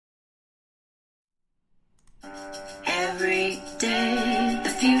Every day, the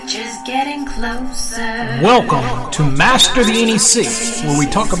future's getting closer. Welcome to Master the NEC, where we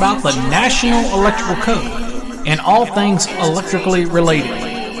talk about the National Electrical Code and all things electrically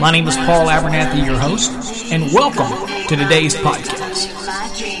related. My name is Paul Abernathy, your host, and welcome to today's podcast.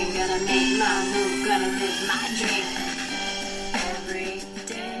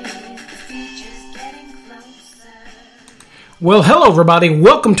 Well, hello, everybody.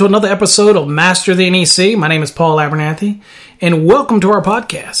 Welcome to another episode of Master the NEC. My name is Paul Abernathy, and welcome to our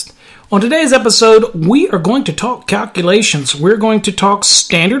podcast. On today's episode, we are going to talk calculations. We're going to talk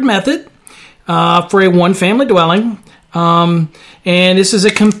standard method for a one-family dwelling, and this is a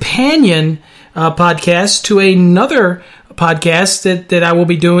companion podcast to another podcast that I will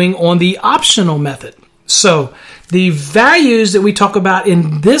be doing on the optional method. So, the values that we talk about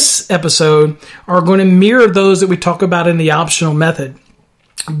in this episode are going to mirror those that we talk about in the optional method.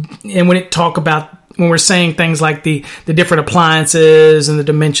 And when we're saying things like the different appliances and the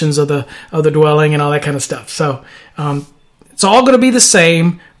dimensions of the dwelling and all that kind of stuff. So it's all going to be the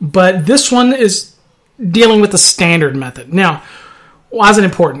same, but this one is dealing with the standard method. Now, why is it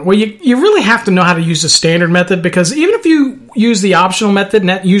important? Well, you really have to know how to use the standard method, because even if you use the optional method, and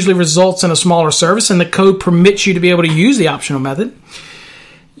that usually results in a smaller service, and the code permits you to be able to use the optional method,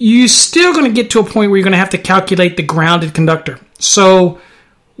 you're still going to get to a point where you're going to have to calculate the grounded conductor. So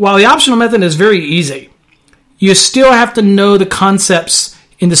while the optional method is very easy, you still have to know the concepts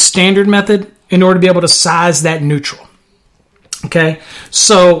in the standard method in order to be able to size that neutral. Okay?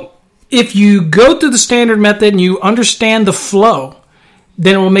 So if you go through the standard method and you understand the flow,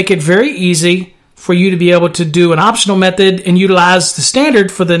 then it will make it very easy for you to be able to do an optional method and utilize the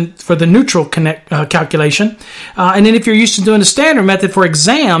standard for the neutral calculation. And then if you're used to doing the standard method for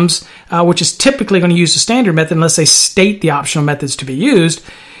exams, which is typically going to use the standard method unless they state the optional methods to be used,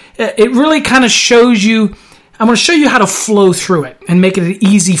 it really kind of shows you, I'm going to show you how to flow through it and make it an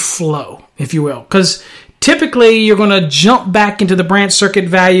easy flow, if you will. Because typically, you're going to jump back into the branch circuit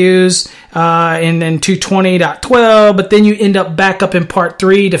values in 220.12, but then you end up back up in part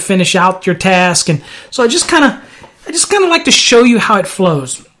 3 to finish out your task. And so I just kind of like to show you how it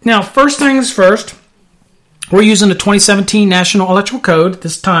flows. Now, first things first, we're using the 2017 National Electrical Code at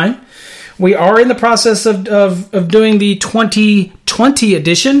this time. We are in the process of doing the 2020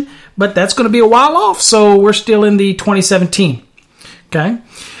 edition, but that's going to be a while off, so we're still in the 2017. Okay?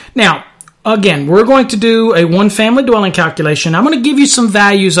 Now, again, we're going to do a one-family dwelling calculation. I'm going to give you some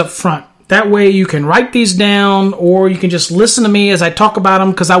values up front. That way you can write these down, or you can just listen to me as I talk about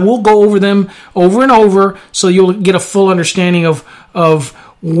them, because I will go over them over and over so you'll get a full understanding of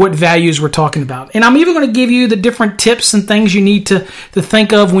what values we're talking about. And I'm even going to give you the different tips and things you need to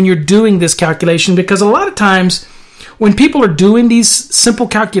think of when you're doing this calculation, because a lot of times when people are doing these simple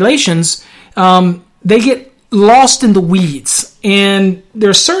calculations, they get lost in the weeds, and there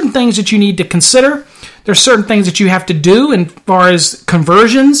are certain things that you need to consider. There are certain things that you have to do as far as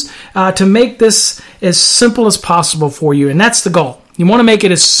conversions to make this as simple as possible for you, and that's the goal. You want to make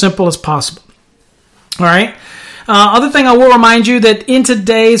it as simple as possible. All right. Other thing I will remind you that in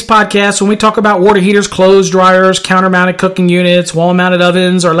today's podcast, when we talk about water heaters, clothes dryers, counter-mounted cooking units, wall-mounted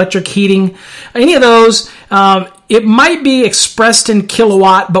ovens, or electric heating, any of those, it might be expressed in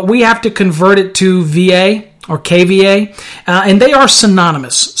kilowatt, but we have to convert it to VA or kVA, and they are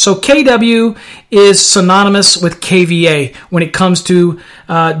synonymous. So kW is synonymous with kVA when it comes to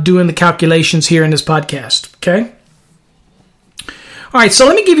doing the calculations here in this podcast. Okay? All right, so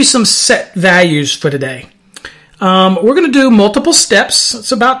let me give you some set values for today. We're going to do multiple steps.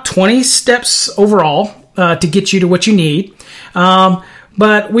 It's about 20 steps overall to get you to what you need.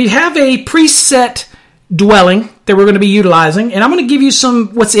 But we have a preset dwelling that we're going to be utilizing, and I'm going to give you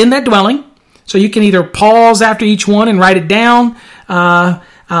what's in that dwelling. So you can either pause after each one and write it down.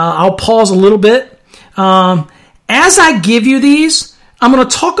 I'll pause a little bit. As I give you these, I'm going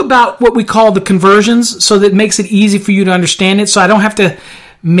to talk about what we call the conversions, so that it makes it easy for you to understand it, so I don't have to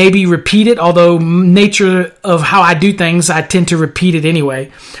maybe repeat it, although nature of how I do things, I tend to repeat it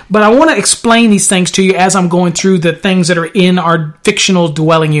anyway. But I want to explain these things to you as I'm going through the things that are in our fictional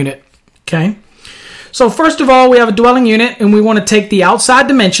dwelling unit. Okay? So first of all, we have a dwelling unit, and we want to take the outside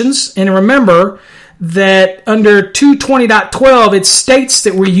dimensions. And remember that under 220.12, it states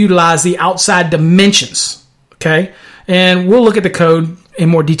that we utilize the outside dimensions. Okay? And we'll look at the code in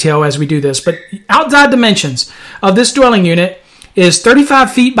more detail as we do this. But outside dimensions of this dwelling unit is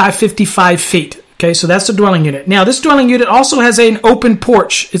 35 feet by 55 feet. Okay, so that's the dwelling unit. Now, this dwelling unit also has an open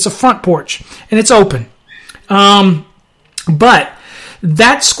porch. It's a front porch, and it's open. But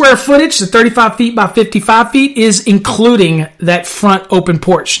that square footage, the 35 feet by 55 feet, is including that front open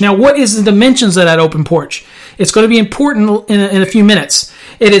porch. Now, what is the dimensions of that open porch? It's going to be important in a few minutes.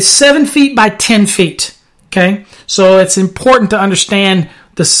 It is 7 feet by 10 feet. Okay, so it's important to understand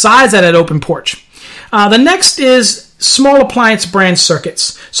the size of that open porch. The next is small appliance branch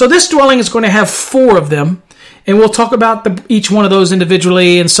circuits. So this dwelling is going to have 4 of them, and we'll talk about each one of those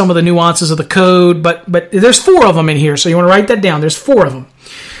individually and some of the nuances of the code, but there's 4 of them in here, so you want to write that down. There's 4 of them.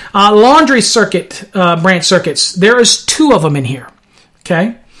 Laundry circuit, branch circuits, there is 2 of them in here,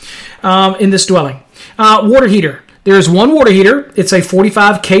 okay, in this dwelling. Water heater, there is 1 water heater. It's a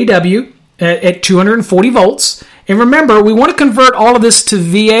 45 kW at 240 volts. And remember, we want to convert all of this to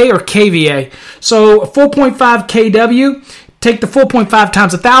VA or KVA. So 4.5 kW, take the 4.5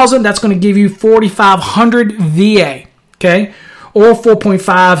 times 1,000, that's going to give you 4,500 VA, okay, or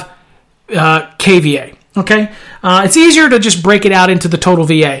 4.5 kVA, okay. It's easier to just break it out into the total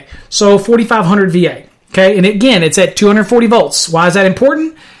VA. So 4,500 VA, okay, and again, it's at 240 volts. Why is that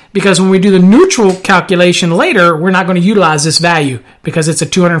important? Because when we do the neutral calculation later, we're not going to utilize this value because it's a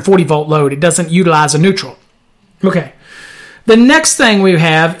 240 volt load. It doesn't utilize a neutral. Okay. The next thing we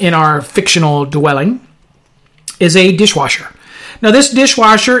have in our fictional dwelling is a dishwasher. Now, this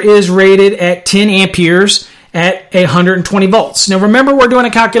dishwasher is rated at 10 amperes at 120 volts. Now, remember, we're doing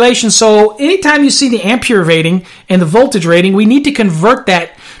a calculation, so anytime you see the ampere rating and the voltage rating, we need to convert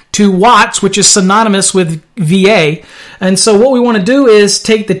that to watts, which is synonymous with VA. And so what we want to do is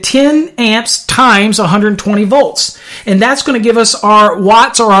take the 10 amps times 120 volts. And that's going to give us our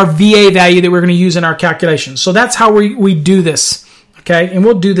watts or our VA value that we're going to use in our calculation. So that's how we do this. Okay, and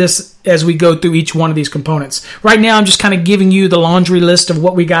we'll do this as we go through each one of these components. Right now, I'm just kind of giving you the laundry list of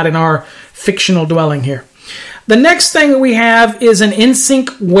what we got in our fictional dwelling here. The next thing that we have is an in-sink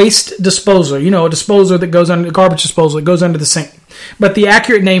waste disposer. You know, a disposer that goes under, a garbage disposal that goes under the sink. But the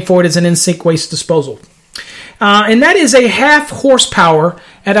accurate name for it is an in-sink waste disposal. And that is a half horsepower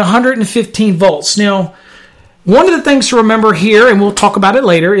at 115 volts. Now, one of the things to remember here, and we'll talk about it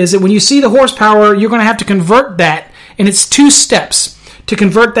later, is that when you see the horsepower, you're going to have to convert that, and it's 2 steps to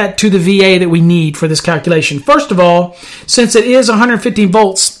convert that to the VA that we need for this calculation. First of all, since it is 115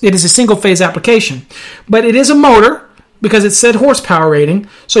 volts, it is a single-phase application. But it is a motor, because it said horsepower rating.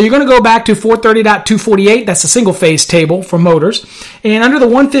 So you're going to go back to 430.248. That's a single-phase table for motors. And under the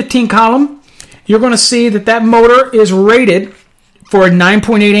 115 column, you're going to see that motor is rated for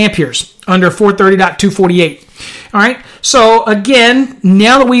 9.8 amperes under 430.248. All right. So again,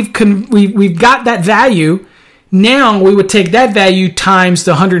 now that we've got that value, now we would take that value times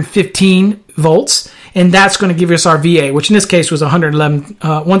the 115 volts, and that's going to give us our VA, which in this case was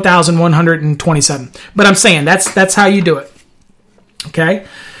 1,127. But I'm saying that's how you do it. Okay.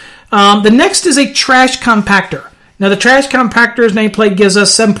 The next is a trash compactor. Now the trash compactor's nameplate gives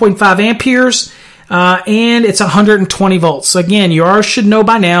us 7.5 amperes, and it's 120 volts. So again, you should know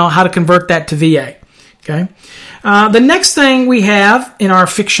by now how to convert that to VA. Okay. The next thing we have in our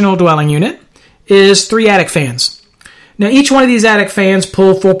fictional dwelling unit is 3 attic fans. Now, each one of these attic fans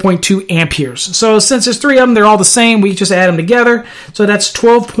pull 4.2 amperes. So since there's 3 of them, they're all the same. We just add them together. So that's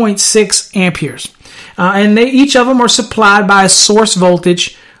 12.6 amperes. And each of them are supplied by a source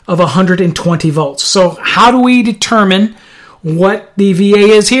voltage of 120 volts. So how do we determine what the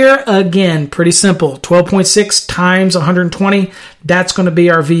VA is here? Again, pretty simple. 12.6 times 120, that's going to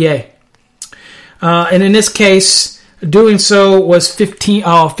be our VA. And in this case, doing so was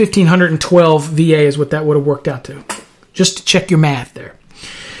 1,512 VA is what that would have worked out to. Just to check your math there.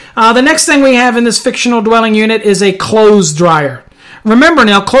 The next thing we have in this fictional dwelling unit is a clothes dryer. Remember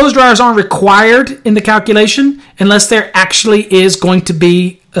now, clothes dryers aren't required in the calculation unless there actually is going to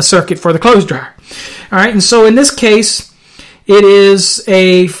be a circuit for the clothes dryer. All right, and so in this case, it is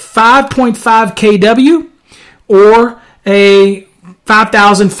a 5.5 kW or a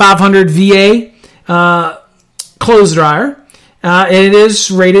 5,500 VA clothes dryer. And it is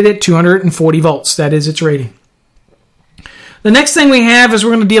rated at 240 volts. That is its rating. The next thing we have is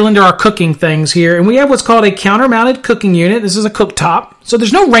we're going to deal into our cooking things here. And we have what's called a counter-mounted cooking unit. This is a cooktop. So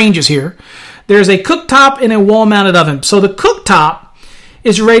there's no ranges here. There's a cooktop and a wall-mounted oven. So the cooktop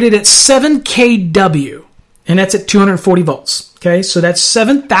is rated at 7 kW. And that's at 240 volts. Okay, so that's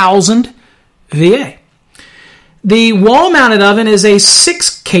 7,000 VA. The wall-mounted oven is a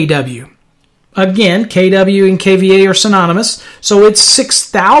 6 kW. Again, kW and kVA are synonymous. So it's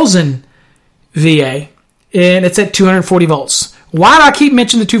 6,000 VA. And it's at 240 volts. Why do I keep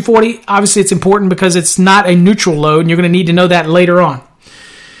mentioning the 240? Obviously, it's important because it's not a neutral load, and you're going to need to know that later on.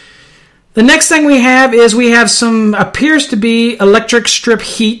 The next thing we have is we have some, appears to be electric strip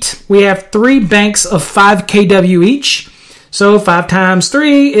heat. We have 3 banks of 5 kW each. So 5 times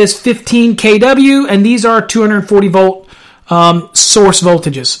 3 is 15 kW, and these are 240 volt source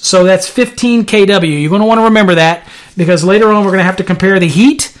voltages. So that's 15 kW. You're going to want to remember that because later on we're going to have to compare the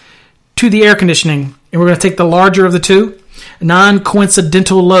heat to the air conditioning, and we're going to take the larger of the two,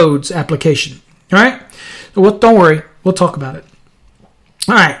 non-coincidental loads application. All right? So don't worry. We'll talk about it.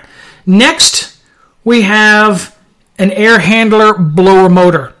 All right. Next, we have an air handler blower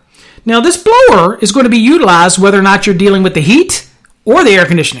motor. Now, this blower is going to be utilized whether or not you're dealing with the heat or the air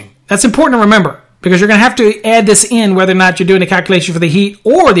conditioning. That's important to remember because you're going to have to add this in whether or not you're doing a calculation for the heat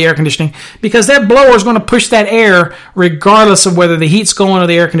or the air conditioning because that blower is going to push that air regardless of whether the heat's going or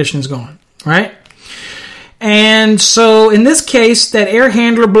the air conditioning is going, right? And so in this case, that air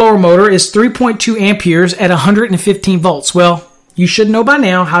handler blower motor is 3.2 amperes at 115 volts. Well, you should know by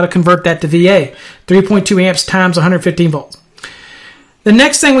now how to convert that to VA. 3.2 amps times 115 volts. The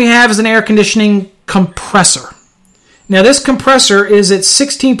next thing we have is an air conditioning compressor. Now this compressor is at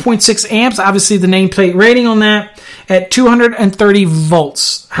 16.6 amps, obviously the nameplate rating on that, at 230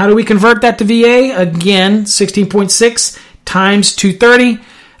 volts. How do we convert that to VA? Again, 16.6 times 230.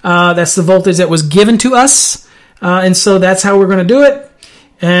 That's the voltage that was given to us. And so that's how we're going to do it.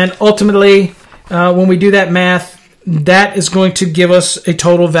 And ultimately, when we do that math, that is going to give us a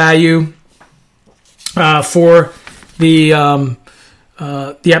total value for the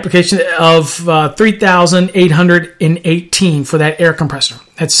application of 3,818 for that air compressor.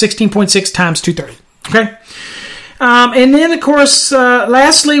 That's 16.6 times 230. Okay? And then, of course,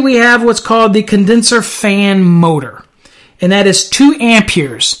 lastly, we have what's called the condenser fan motor. And that is 2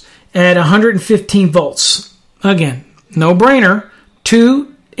 amperes at 115 volts. Again, no brainer,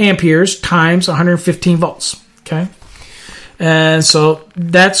 2 amperes times 115 volts. Okay? And so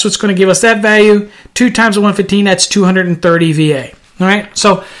that's what's going to give us that value. 2 times 115, that's 230 VA. All right?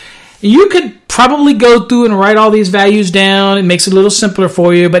 So you could probably go through and write all these values down. It makes it a little simpler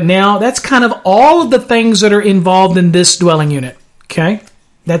for you. But now that's kind of all of the things that are involved in this dwelling unit. Okay?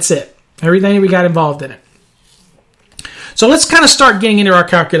 That's it. Everything that we got involved in it. So let's kind of start getting into our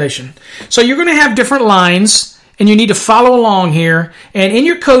calculation. So you're going to have different lines, and you need to follow along here. And in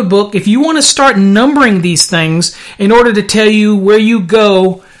your code book, if you want to start numbering these things in order to tell you where you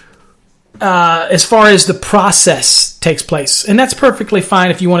go as far as the process takes place. And that's perfectly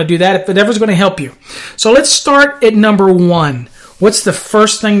fine if you want to do that, if it ever's going to help you. So let's start at number 1. What's the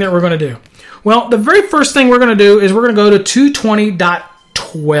first thing that we're going to do? Well, the very first thing we're going to do is we're going to go to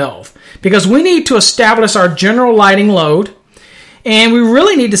 220.12 because we need to establish our general lighting load, and we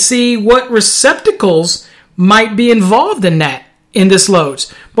really need to see what receptacles might be involved in this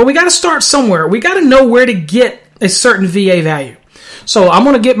loads. But we got to start somewhere. We got to know where to get a certain VA value. So I'm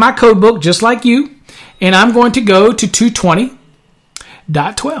going to get my code book just like you, and I'm going to go to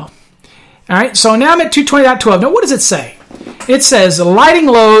 220.12. All right, so now I'm at 220.12. Now, what does it say? It says lighting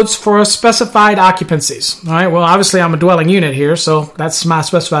loads for specified occupancies. All right, well, obviously I'm a dwelling unit here, so that's my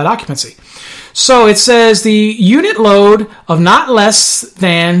specified occupancy. So it says the unit load of not less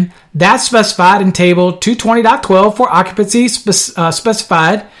than that specified in table 220.12 for occupancy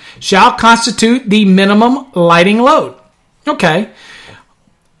specified shall constitute the minimum lighting load. Okay.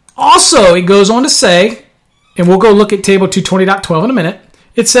 Also, it goes on to say, and we'll go look at table 220.12 in a minute,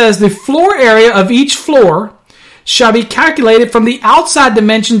 it says the floor area of each floor shall be calculated from the outside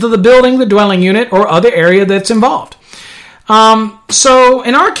dimensions of the building, the dwelling unit, or other area that's involved. So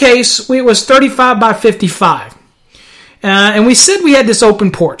in our case, it was 35 by 55. And we said we had this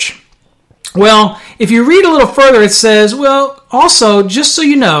open porch. Well, if you read a little further, it says, well, also, just so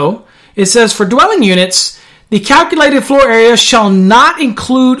you know, it says for dwelling units, the calculated floor area shall not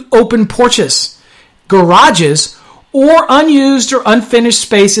include open porches, garages, or unused or unfinished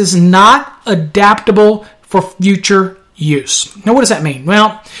spaces not adaptable for future use. Now, what does that mean?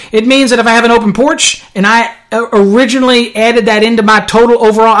 Well, it means that if I have an open porch and I originally added that into my total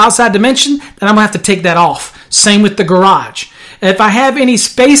overall outside dimension, then I'm going to have to take that off. Same with the garage. If I have any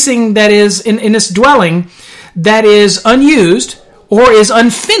spacing that is in this dwelling that is unused or is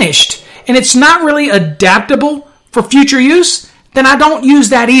unfinished and it's not really adaptable for future use, then I don't use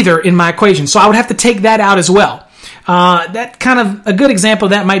that either in my equation. So I would have to take that out as well. That kind of a good example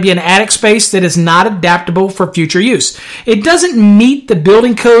of that might be an attic space that is not adaptable for future use. It doesn't meet the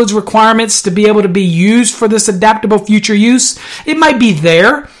building code's requirements to be able to be used for this adaptable future use. It might be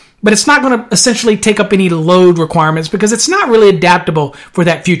there, but it's not going to essentially take up any load requirements because it's not really adaptable for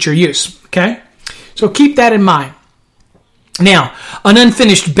that future use. Okay? So keep that in mind. Now, an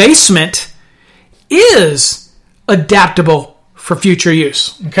unfinished basement is adaptable for future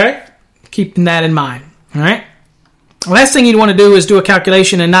use. Okay? Keeping that in mind. All right? The last thing you'd want to do is do a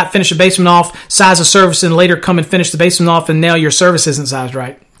calculation and not finish a basement off, size a service, and later come and finish the basement off, and now your service isn't sized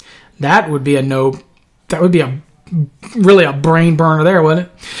right. That would be a really a brain burner there, wasn't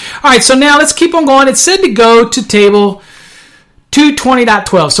it? All right, so now let's keep on going. It said to go to table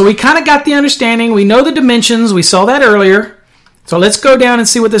 220.12. So we kind of got the understanding. We know the dimensions. We saw that earlier. So let's go down and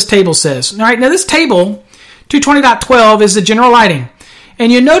see what this table says. All right, now this table, 220.12, is the general lighting.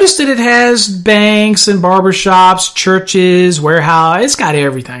 And you notice that it has banks and barbershops, churches, warehouse. It's got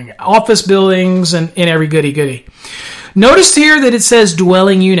everything. Office buildings and every goody. Notice here that it says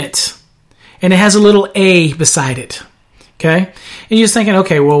dwelling unit. And it has a little A beside it. Okay? And you're just thinking,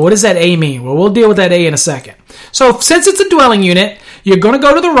 okay, well, what does that A mean? Well, we'll deal with that A in a second. So since it's a dwelling unit, you're going to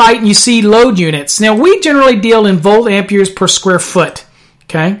go to the right and you see load units. Now, we generally deal in volt amperes per square foot.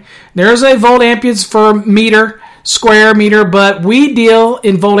 Okay? There's a volt amperes for meter, square meter, but we deal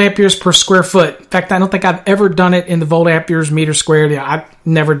in volt amperes per square foot. In fact, I don't think I've ever done it in the volt amperes meter squared. Yeah, I've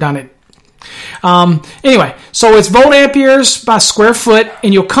never done it. Anyway, so it's volt amperes by square foot,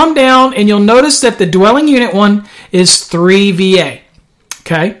 and you'll come down and you'll notice that the dwelling unit one is 3 VA.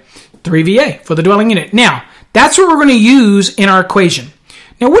 Okay? 3 VA for the dwelling unit. Now, that's what we're going to use in our equation.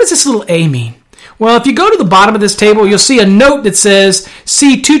 Now, what does this little A mean? Well, if you go to the bottom of this table, you'll see a note that says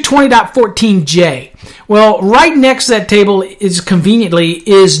C220.14J. Well, right next to that table is conveniently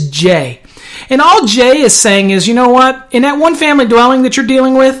is J. And all J is saying is, you know what? In that one family dwelling that you're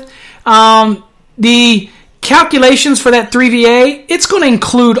dealing with, the calculations for that 3VA, it's going to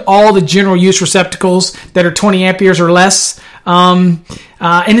include all the general use receptacles that are 20 amperes or less. And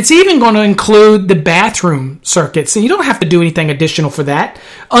it's even going to include the bathroom circuits. And you don't have to do anything additional for that.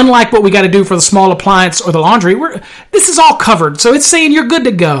 Unlike what we got to do for the small appliance or the laundry, this is all covered. So it's saying you're good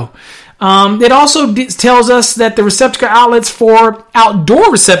to go. It also tells us that the receptacle outlets for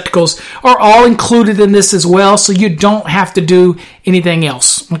outdoor receptacles are all included in this as well, so you don't have to do anything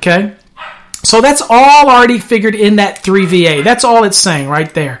else, okay? So that's all already figured in that 3VA. That's all it's saying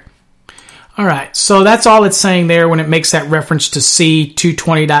right there. All right, so that's all it's saying there when it makes that reference to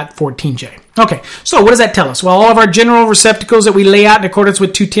C220.14J. Okay, so what does that tell us? Well, all of our general receptacles that we lay out in accordance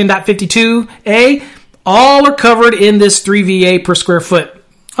with 210.52A, all are covered in this 3VA per square foot.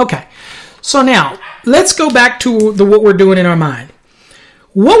 Okay. So now, let's go back to what we're doing in our mind.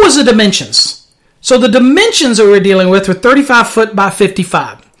 What was the dimensions? So the dimensions that we're dealing with were 35 foot by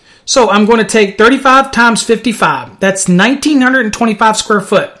 55. So I'm going to take 35 times 55. That's 1,925 square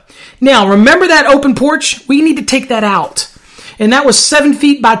foot. Now, remember that open porch? We need to take that out. And that was 7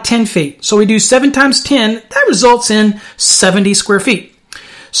 feet by 10 feet. So we do 7 times 10. That results in 70 square feet.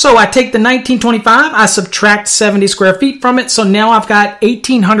 So I take the 1925, I subtract 70 square feet from it, so now I've got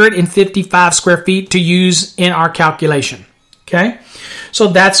 1,855 square feet to use in our calculation. Okay? So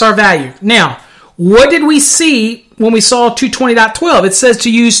that's our value. Now, what did we see when we saw 220.12? It says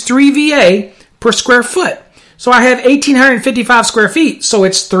to use 3 VA per square foot. So I have 1,855 square feet, so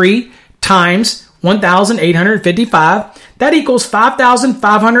it's 3 times 1,855. That equals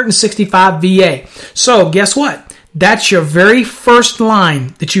 5,565 VA. So guess what? That's your very first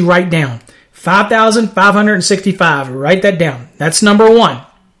line that you write down. 5,565. Write that down. That's number 1.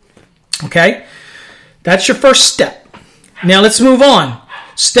 Okay? That's your first step. Now let's move on.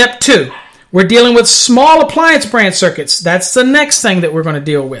 Step 2. We're dealing with small appliance branch circuits. That's the next thing that we're going to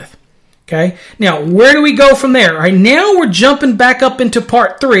deal with. Okay? Now, where do we go from there? All right, now we're jumping back up into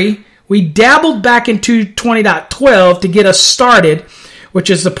part 3. We dabbled back into 220.12 to get us started, which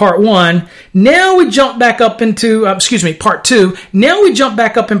is the part 1. Now we jump back up into, part 2. Now we jump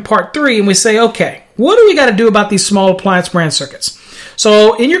back up in part 3 and we say, okay, what do we got to do about these small appliance branch circuits?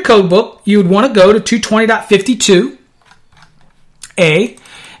 So in your code book, you would want to go to 220.52A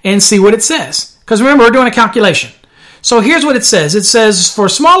and see what it says. Because remember, we're doing a calculation. So here's what it says. It says for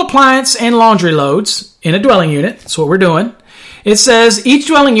small appliance and laundry loads in a dwelling unit, that's what we're doing. It says, each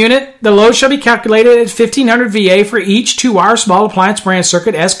dwelling unit, the load shall be calculated at 1,500 VA for each 2-wire small appliance branch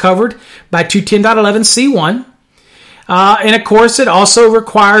circuit as covered by 210.11C1. And of course, it also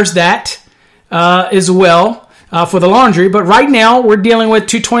requires that as well for the laundry. But right now, we're dealing with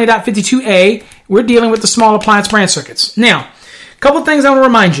 220.52A. We're dealing with the small appliance branch circuits. Now, a couple things I want to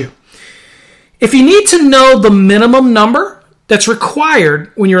remind you. If you need to know the minimum number that's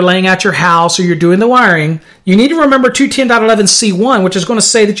required when you're laying out your house or you're doing the wiring, you need to remember 210.11C1, which is going to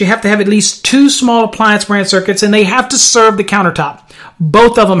say that you have to have at least 2 small appliance branch circuits, and they have to serve the countertop.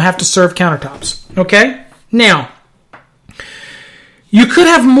 Both of them have to serve countertops. Okay? Now, you could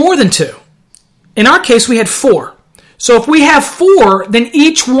have more than 2. In our case, we had 4. So if we have 4, then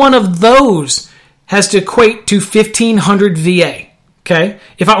each one of those has to equate to 1,500 VA. Okay?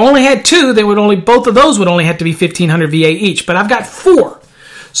 If I only had 2, then both of those would only have to be 1,500 VA each. But I've got 4.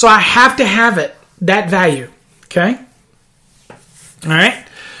 So I have to have that value. Okay? All right?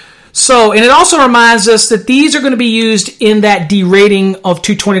 So, and it also reminds us that these are going to be used in that derating of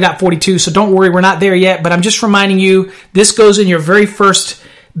 220.42. So don't worry, we're not there yet, but I'm just reminding you, this goes in your very first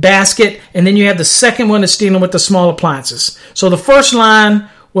basket, and then you have the second one that's dealing with the small appliances. So the first line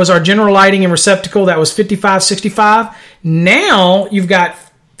was our general lighting and receptacle. That was 5565. Now you've got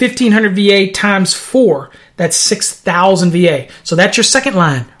 1500 VA times 4. That's 6,000 VA. So that's your second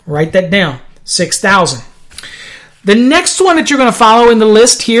line. Write that down. 6,000. The next one that you're going to follow in the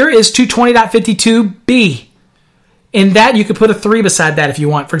list here is 220.52B. In that, you could put a 3 beside that if you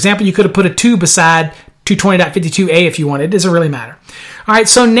want. For example, you could have put a 2 beside 220.52A if you wanted. It doesn't really matter. All right,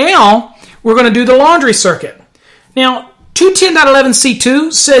 so now we're going to do the laundry circuit. Now,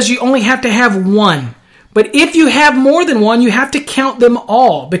 210.11C2 says you only have to have one. But if you have more than one, you have to count them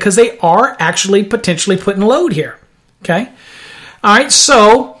all because they are actually potentially putting load here. Okay? All right,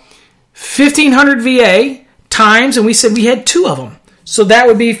 so 1,500 VA times, and we said we had 2 of them. So that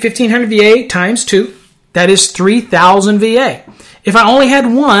would be 1,500 VA times 2. That is 3,000 VA. If I only had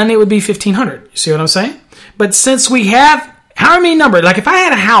one, it would be 1,500. You see what I'm saying? But since we have, however many number, like if I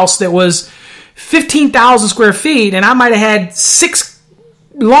had a house that was 15,000 square feet and I might have had 6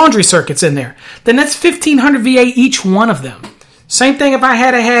 laundry circuits in there, then that's 1,500 VA each one of them. Same thing if I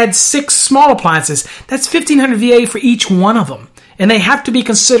had 6 small appliances, that's 1,500 VA for each one of them. And they have to be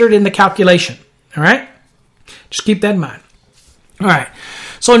considered in the calculation. All right? Just keep that in mind. All right.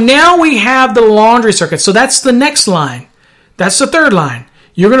 So now we have the laundry circuit. So that's the next line. That's the third line.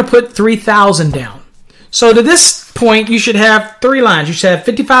 You're going to put 3,000 down. So to this point, you should have 3 lines. You should have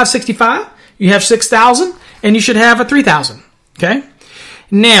 5565, you have 6,000, and you should have a 3,000. Okay?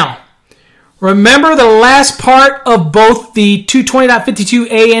 Now, remember the last part of both the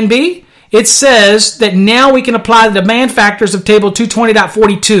 220.52A and B? It says that now we can apply the demand factors of table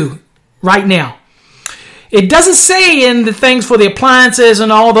 220.42 right now. It doesn't say in the things for the appliances and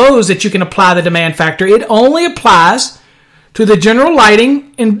all those that you can apply the demand factor. It only applies to the general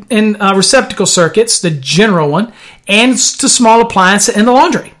lighting and receptacle circuits, the general one, and to small appliances and the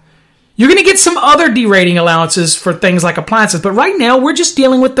laundry. You're going to get some other derating allowances for things like appliances, but right now we're just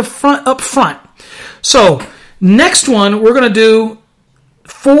dealing with the front up front. So next one, we're going to do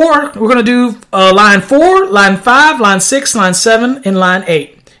 4. We're going to do line 4, line 5, line 6, line 7, and line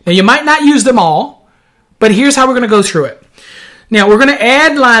 8. Now you might not use them all, but here's how we're going to go through it. Now, we're going to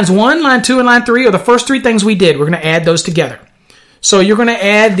add lines 1, line 2, and line 3, or the first 3 things we did. We're going to add those together. So you're going to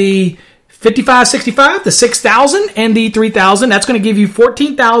add the 5565, the 6,000, and the 3,000. That's going to give you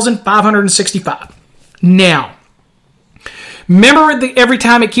 14,565. Now, remember every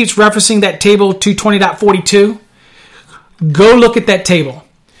time it keeps referencing that table 220.42? Go look at that table.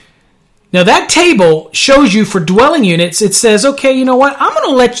 Now, that table shows you for dwelling units, it says, okay, you know what? I'm going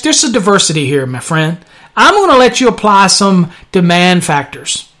to let you, there's a diversity here, my friend. I'm going to let you apply some demand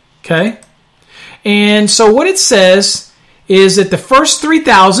factors, okay? And so what it says is that the first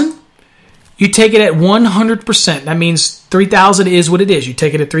 3,000, you take it at 100%. That means 3,000 is what it is. You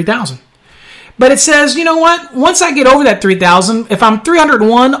take it at 3,000. But it says, you know what? Once I get over that 3,000, if I'm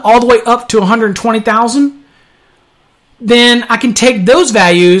 301 all the way up to 120,000, then I can take those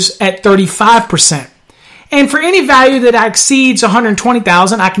values at 35%. And for any value that exceeds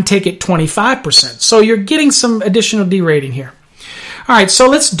 120,000, I can take it 25%. So you're getting some additional derating here. All right, so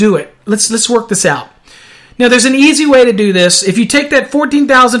let's do it. Let's work this out. Now, there's an easy way to do this. If you take that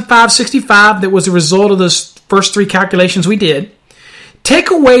 14,565 that was the result of those first 3 calculations we did,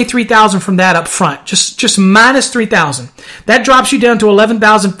 take away 3,000 from that up front. Just minus 3,000. That drops you down to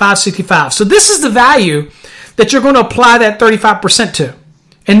 11,565. So this is the value that you're going to apply that 35% to.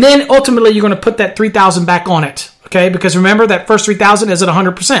 And then ultimately you're going to put that 3,000 back on it. Okay? Because remember that first 3,000 is at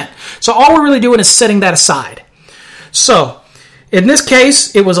 100%. So all we're really doing is setting that aside. So in this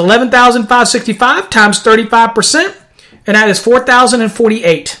case, it was 11,565 times 35%, and that is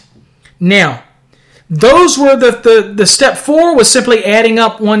 4,048. Now, those were the step 4 was simply adding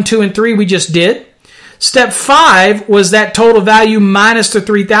up 1, 2, and 3 we just did. Step 5 was that total value minus the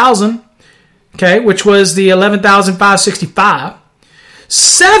 3,000, okay, which was the 11,565.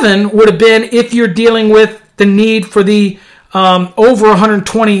 7 would have been if you're dealing with the need for the over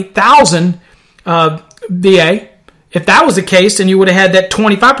 120,000 VA. If that was the case, then you would have had that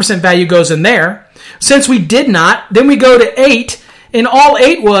 25% value goes in there. Since we did not, then we go to 8, and all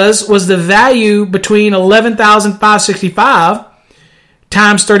 8 was the value between 11,565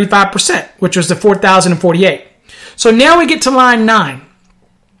 times 35%, which was the 4,048. So now we get to line 9.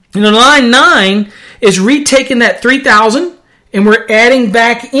 And line 9 is retaking that 3,000, and we're adding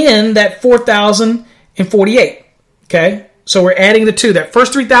back in that 4,048. Okay? So we're adding the 2. That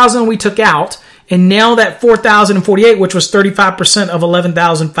first 3,000 we took out, and now that 4,048, which was 35% of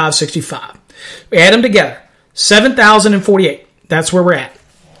 11,565. We add them together. 7,048. That's where we're at.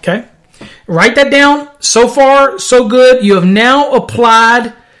 Okay? Write that down. So far, so good. You have now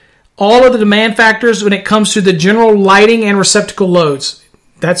applied all of the demand factors when it comes to the general lighting and receptacle loads.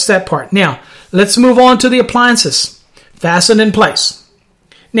 That's that part. Now, let's move on to the appliances. Fastened in place.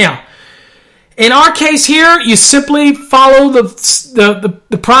 Now, in our case here, you simply follow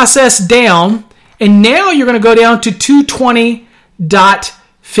the process down, and now you're going to go down to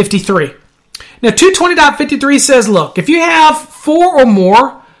 220.53. Now, 220.53 says, look, if you have 4 or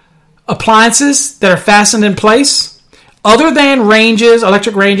more appliances that are fastened in place, other than ranges,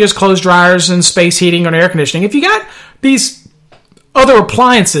 electric ranges, clothes dryers, and space heating and air conditioning, if you got these other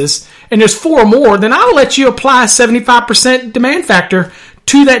appliances and there's 4 or more, then I'll let you apply 75% demand factor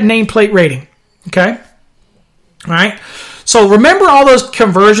to that nameplate rating. Okay? All right? So remember all those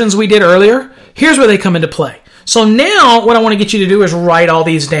conversions we did earlier? Here's where they come into play. So now what I want to get you to do is write all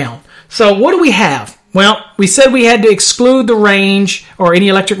these down. So what do we have? Well, we said we had to exclude the range or any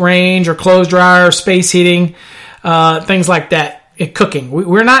electric range or clothes dryer, space heating, things like that. Cooking.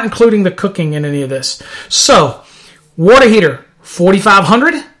 We're not including the cooking in any of this. So, water heater,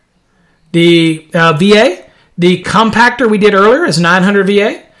 4,500. The VA. The compactor we did earlier is 900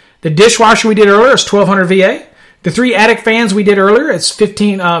 VA. The dishwasher we did earlier is 1,200 VA. The 3 attic fans we did earlier, it's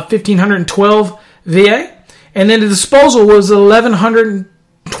 1,512 VA. And then the disposal was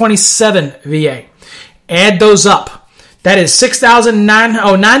 1,127 VA. Add those up. That is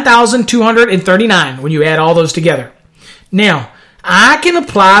 9,239 when you add all those together. Now, I can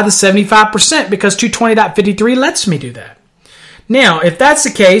apply the 75% because 220.53 lets me do that. Now, if that's the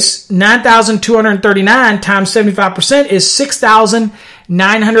case, 9,239 times 75% is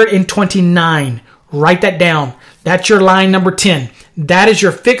 6,929. Write that down. That's your line number 10. That is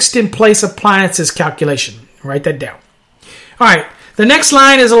your fixed in place appliances calculation. Write that down. All right. The next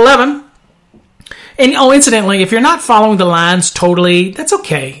line is 11. And incidentally, if you're not following the lines totally, that's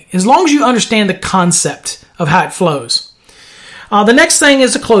okay. As long as you understand the concept of how it flows. The next thing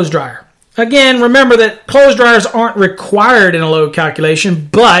is the clothes dryer. Again, remember that clothes dryers aren't required in a load calculation,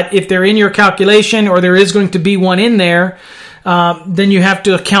 but if they're in your calculation or there is going to be one in there, then you have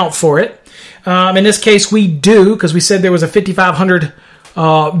to account for it. In this case, we do, because we said there was a 5,500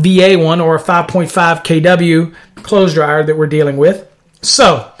 VA one or a 5.5 kW clothes dryer that we're dealing with.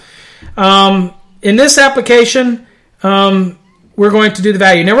 So, in this application, we're going to do the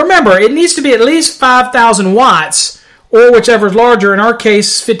value. Now remember, it needs to be at least 5,000 watts or whichever is larger. In our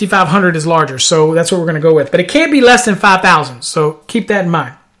case, 5,500 is larger, so that's what we're going to go with. But it can't be less than 5,000, so keep that in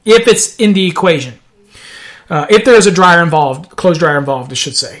mind if it's in the equation. If there is a dryer involved, clothes dryer involved, I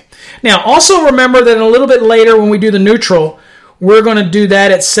should say. Now, also remember that a little bit later when we do the neutral, we're going to do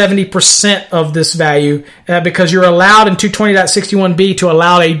that at 70% of this value because you're allowed in 220.61b to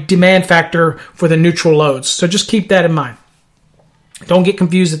allow a demand factor for the neutral loads. So just keep that in mind. Don't get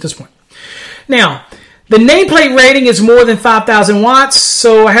confused at this point. Now, the nameplate rating is more than 5,000 watts,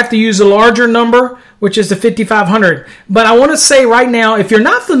 so I have to use a larger number, which is the 5,500. But I want to say right now, if you're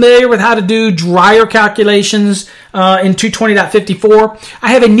not familiar with how to do dryer calculations in 220.54,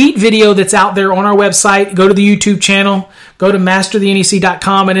 I have a neat video that's out there on our website. Go to the YouTube channel. Go to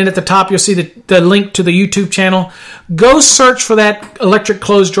masterthenec.com, and then at the top you'll see the link to the YouTube channel. Go search for that electric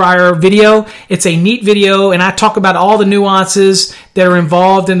clothes dryer video. It's a neat video, and I talk about all the nuances that are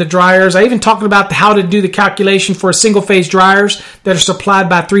involved in the dryers. I even talk about how to do the calculation for single-phase dryers that are supplied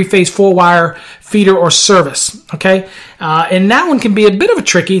by 3-phase 4-wire feeder or service. Okay, and that one can be a bit of a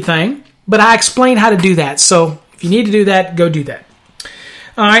tricky thing, but I explain how to do that. So if you need to do that, go do that.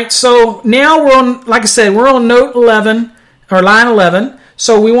 All right, so now we're on, like I said, we're on note 11. Or line 11,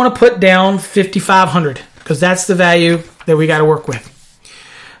 so we want to put down 5,500 because that's the value that we got to work with.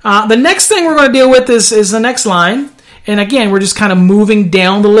 The next thing we're going to deal with is the next line, and again, we're just kind of moving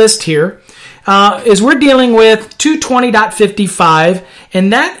down the list here, is we're dealing with 220.55,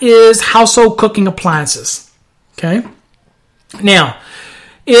 and that is household cooking appliances. Okay? Now,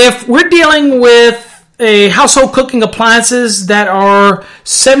 if we're dealing with a household cooking appliances that are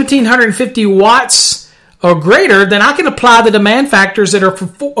 1,750 watts or greater, then I can apply the demand factors that are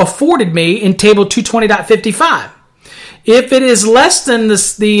afforded me in table 220.55. If it is less than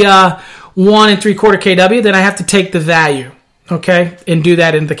the 1 3/4 kW, then I have to take the value, okay, and do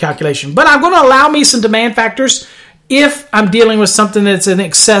that in the calculation. But I'm going to allow me some demand factors if I'm dealing with something that's in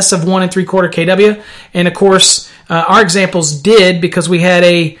excess of 1 3/4 kW. And of course, our examples did because we had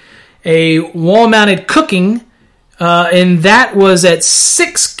a wall-mounted cooking, and that was at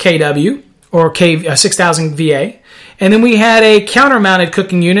 6 kW. Or 6,000 VA. And then we had a counter-mounted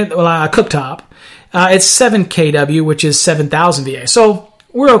cooking unit, a cooktop, it's 7 kW, which is 7,000 VA. So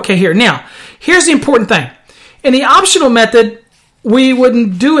we're okay here. Now, here's the important thing. In the optional method, we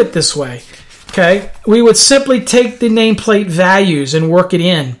wouldn't do it this way. Okay, we would simply take the nameplate values and work it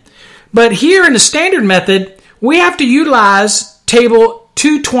in. But here in the standard method, we have to utilize table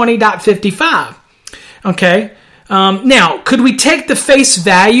 220.55. Okay, now, could we take the face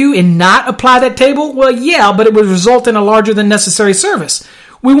value and not apply that table? Well, yeah, but it would result in a larger than necessary service.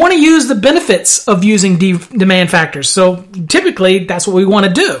 We want to use the benefits of using demand factors. So typically, that's what we want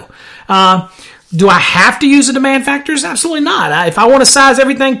to do. Do I have to use the demand factors? Absolutely not. If I want to size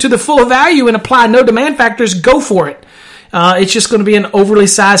everything to the full value and apply no demand factors, go for it. It's just going to be an overly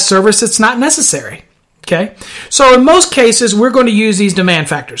sized service that's not necessary. Okay? So in most cases, we're going to use these demand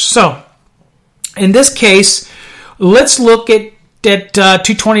factors. So in this case, let's look at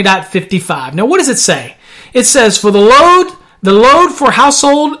 220.55. Now, what does it say? It says for the load for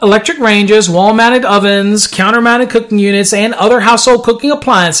household electric ranges, wall-mounted ovens, counter-mounted cooking units, and other household cooking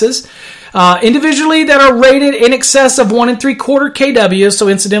appliances, individually that are rated in excess of 1 3/4 kW. So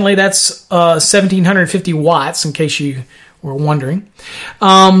incidentally, that's 1,750 watts, in case you were wondering,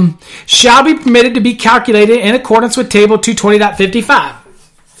 shall be permitted to be calculated in accordance with table 220.55.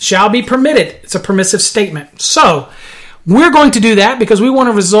 Shall be permitted. It's a permissive statement. So we're going to do that because we want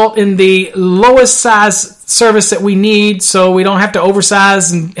to result in the lowest size service that we need, so we don't have to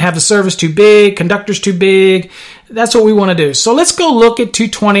oversize and have the service too big, conductors too big. That's what we want to do. So let's go look at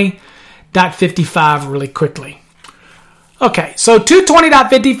 220.55 really quickly. Okay, so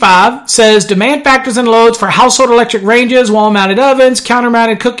 220.55 says demand factors and loads for household electric ranges, wall-mounted ovens,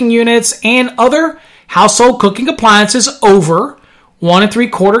 counter-mounted cooking units, and other household cooking appliances over 1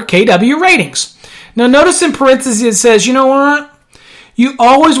 3/4 kW ratings. Now notice in parentheses it says, you know what? You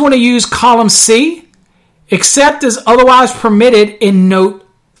always want to use column C, except as otherwise permitted in note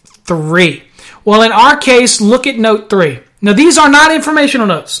 3. Well, in our case, look at note 3. Now, these are not informational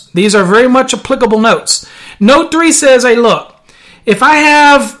notes. These are very much applicable notes. Note 3 says, hey, look, if I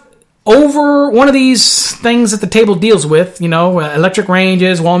have over one of these things that the table deals with, electric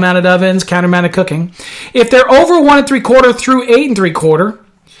ranges, wall-mounted ovens, counter-mounted cooking, if they're over 1 3/4 through 8 3/4,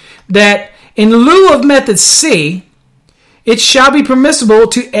 that in lieu of method C, it shall be permissible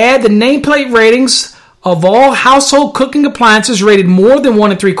to add the nameplate ratings of all household cooking appliances rated more than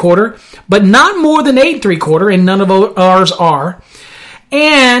 1 3/4, but not more than 8 3/4, and none of ours are,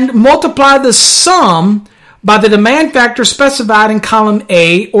 and multiply the sum by the demand factor specified in column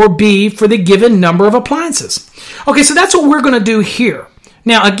A or B for the given number of appliances. Okay, so that's what we're going to do here.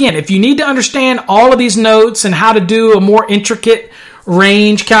 Now, again, if you need to understand all of these notes and how to do a more intricate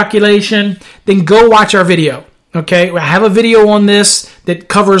range calculation, then go watch our video. Okay, I have a video on this that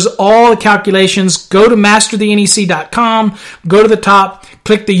covers all the calculations. Go to masterthenec.com, go to the top,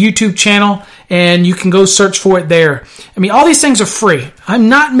 click the YouTube channel, and you can go search for it there. I mean, all these things are free. I'm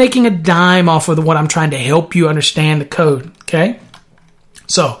not making a dime off of what I'm trying to help you understand the code, okay?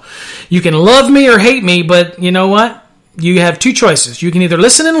 So, you can love me or hate me, but you know what? You have two choices. You can either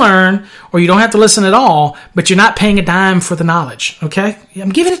listen and learn, or you don't have to listen at all, but you're not paying a dime for the knowledge, okay? I'm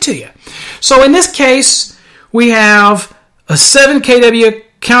giving it to you. So, in this case, we have a 7 kW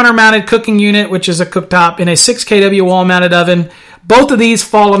counter-mounted cooking unit, which is a cooktop, and a 6 kW wall-mounted oven. Both of these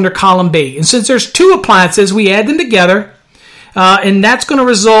fall under column B. And since there's two appliances, we add them together, and that's going to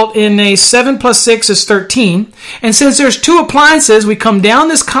result in a 7 plus 6 is 13. And since there's two appliances, we come down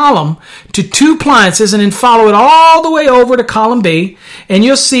this column to two appliances and then follow it all the way over to column B, and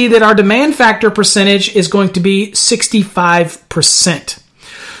you'll see that our demand factor percentage is going to be 65%.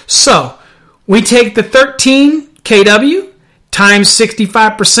 So, we take the 13 kW times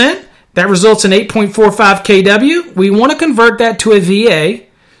 65%. That results in 8.45 kW. We want to convert that to a VA.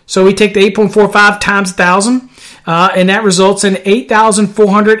 So we take the 8.45 times 1,000, and that results in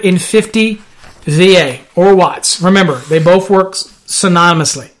 8,450 VA, or watts. Remember, they both work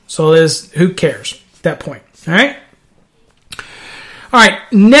synonymously. So who cares at that point? All right? All right,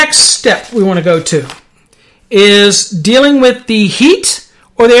 next step we want to go to is dealing with the heat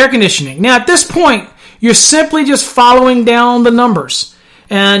or the air conditioning. Now, at this point, you're simply just following down the numbers.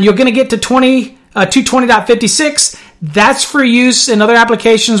 And you're going to get to 220.56. That's for use in other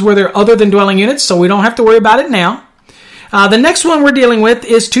applications where they're other than dwelling units, so we don't have to worry about it now. The next one we're dealing with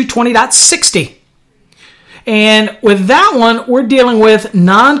is 220.60. And with that one, we're dealing with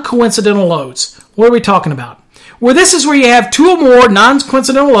non-coincidental loads. What are we talking about? Well, this is where you have two or more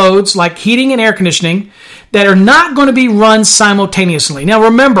non-coincidental loads, like heating and air conditioning, that are not going to be run simultaneously. Now,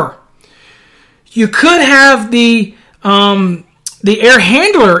 remember, you could have the air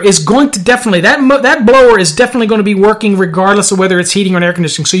handler is going to definitely, that blower is definitely going to be working regardless of whether it's heating or air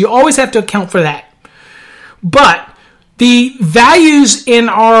conditioning. So you always have to account for that. But the values in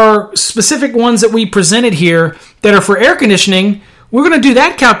our specific ones that we presented here that are for air conditioning, we're going to do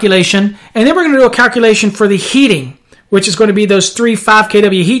that calculation, and then we're going to do a calculation for the heating, which is going to be those 3 5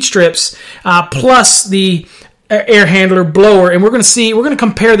 kW heat strips plus the air handler blower, and we're going to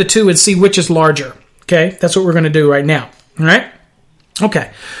compare the two and see which is larger. Okay, that's what we're going to do right now. All right.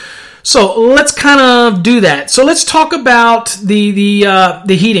 Okay. So let's kind of do that. So let's talk about the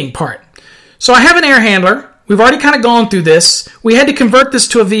heating part. So I have an air handler. We've already kind of gone through this. We had to convert this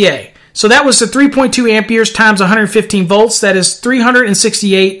to a VA. So that was the 3.2 amperes times 115 volts. That is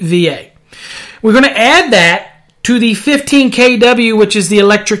 368 VA. We're going to add that to the 15 kW, which is the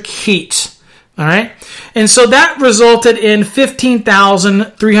electric heat. All right. And so that resulted in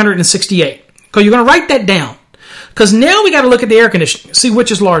 15,368. So you're going to write that down, because now we got to look at the air conditioning, see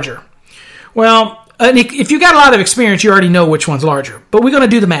which is larger. Well, if you got a lot of experience, you already know which one's larger, but we're going to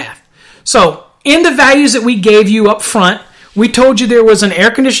do the math. So in the values that we gave you up front, we told you there was an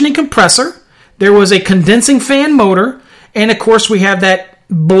air conditioning compressor, there was a condensing fan motor, and of course we have that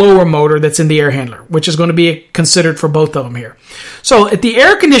blower motor that's in the air handler, which is going to be considered for both of them here. So at the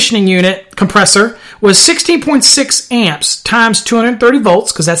air conditioning unit compressor was 16.6 amps times 230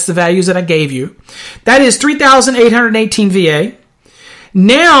 volts, because that's the values that I gave you. That is 3,818 VA.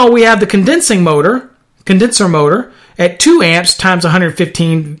 Now we have the condenser motor at 2 amps times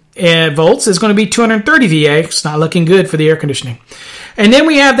 115 volts is going to be 230 VA. It's not looking good for the air conditioning. And then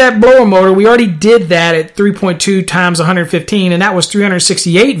we have that blower motor. We already did that at 3.2 times 115, and that was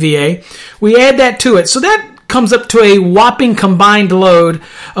 368 VA. We add that to it. So that comes up to a whopping combined load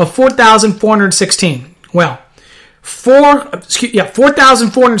of 4,416. Well,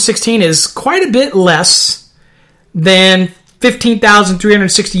 4,416 is quite a bit less than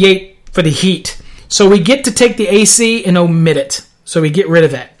 15,368 for the heat. So we get to take the AC and omit it. So we get rid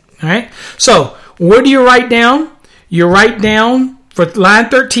of that. All right. So what do you write down? You write down for line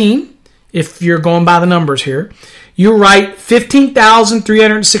 13, if you're going by the numbers here, you write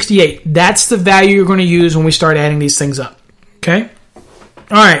 15,368. That's the value you're going to use when we start adding these things up. Okay?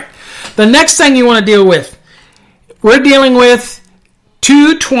 All right. The next thing you want to deal with, we're dealing with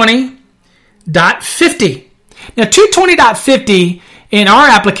 220.50. Now, 220.50 in our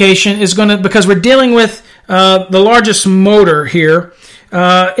application is going to, because we're dealing with the largest motor here,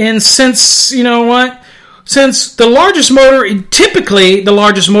 and since, you know what? Since the largest motor, typically the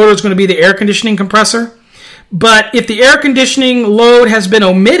largest motor is going to be the air conditioning compressor. But if the air conditioning load has been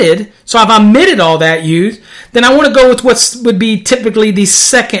omitted, so I've omitted all that used, then I want to go with what would be typically the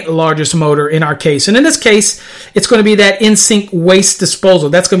second largest motor in our case. And in this case, it's going to be that in-sink waste disposal.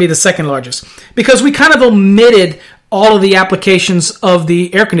 That's going to be the second largest. Because we kind of omitted all of the applications of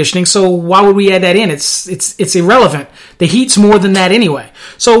the air conditioning, so why would we add that in? It's irrelevant. The heat's more than that anyway.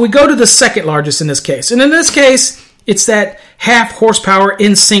 So we go to the second largest in this case. And in this case, it's that half horsepower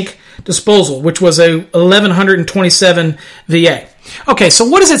in-sink disposal, which was a 1,127 VA. Okay, so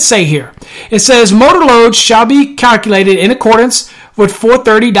what does it say here? It says motor loads shall be calculated in accordance with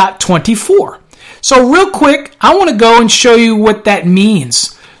 430.24. So real quick, I want to go and show you what that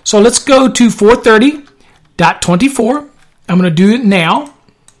means. So let's go to 430.24. I'm going to do it now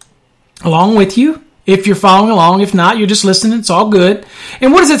along with you if you're following along. If not, you're just listening. It's all good.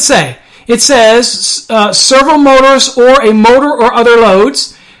 And what does it say? It says several motors or a motor or other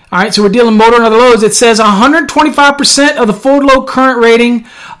loads. All right, so we're dealing motor and other loads. It says 125% of the full load current rating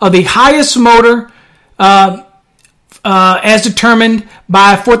of the highest motor as determined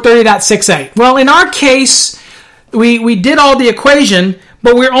by 430.68. Well, in our case, we did all the equation,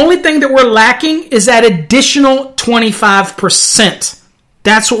 but the only thing that we're lacking is that additional 25%.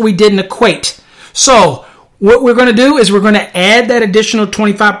 That's what we didn't equate. So what we're going to do is we're going to add that additional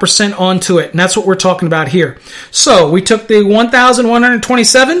 25% onto it, and that's what we're talking about here. So we took the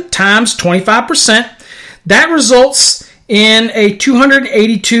 1,127 times 25%. That results in a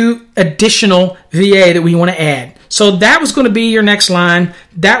 282 additional VA that we want to add. So that was going to be your next line.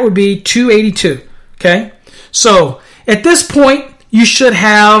 That would be 282. Okay? So at this point, you should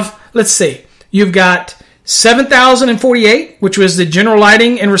have, let's see, you've got 7,048, which was the general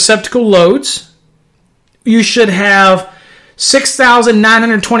lighting and receptacle loads. You should have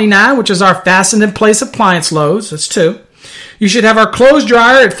 6,929, which is our fastened in place appliance loads. That's 2. You should have our clothes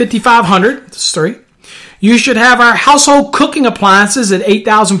dryer at 5,500. That's 3. You should have our household cooking appliances at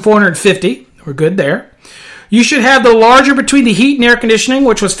 8,450. We're good there. You should have the larger between the heat and air conditioning,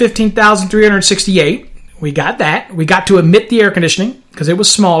 which was 15,368. We got that. We got to omit the air conditioning because it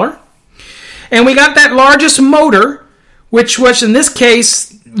was smaller. And we got that largest motor, which was in this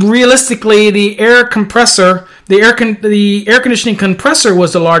case, realistically, the air compressor, the air conditioning compressor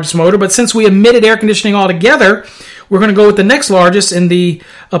was the largest motor, but since we omitted air conditioning altogether, we're going to go with the next largest in the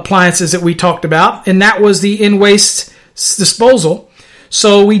appliances that we talked about, and that was the in-waste disposal.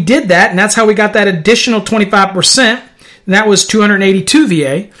 So we did that, and that's how we got that additional 25%, and that was 282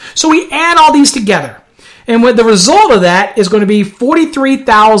 VA. So we add all these together, and what the result of that is going to be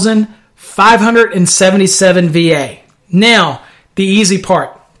 43,577 VA. Now, the easy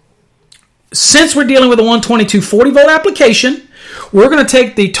part. Since we're dealing with a 122 40-volt application, we're going to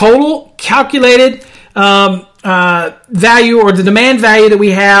take the total calculated value or the demand value that we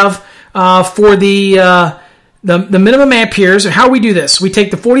have for the minimum amperes. How we do this? We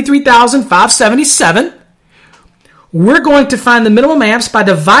take the 43,577. We're going to find the minimum amps by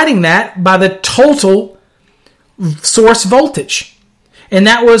dividing that by the total source voltage, and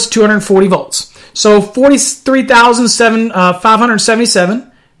that was 240 volts. So 43,577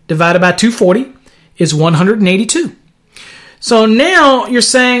 divided by 240 is 182. So now you're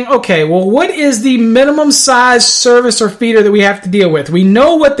saying, okay, well, what is the minimum size service or feeder that we have to deal with? We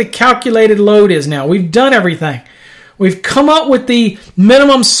know what the calculated load is now. We've done everything. We've come up with the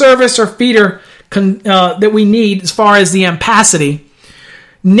minimum service or feeder that we need as far as the ampacity.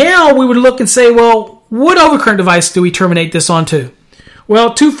 Now we would look and say, well, what overcurrent device do we terminate this onto?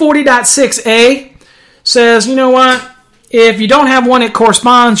 Well, 240.6a says, you know what? If you don't have one that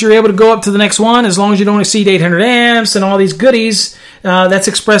corresponds, you're able to go up to the next one as long as you don't exceed 800 amps and all these goodies. That's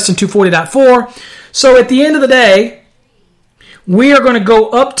expressed in 240.4. So at the end of the day, we are going to go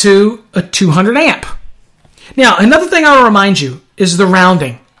up to a 200 amp. Now, another thing I will remind you is the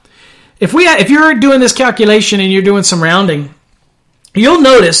rounding. If you're doing this calculation and you're doing some rounding, you'll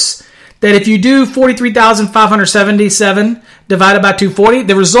notice that if you do 43,577 divided by 240,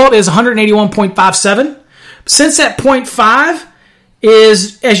 the result is 181.57. Since that 0.5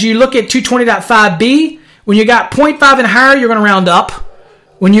 is, as you look at 220.5b, when you got 0.5 and higher, you're going to round up.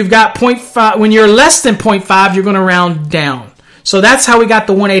 When you've got 0.5, when you're less than 0.5, you're going to round down. So that's how we got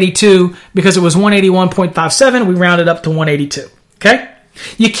the 182, because it was 181.57. We rounded up to 182. Okay?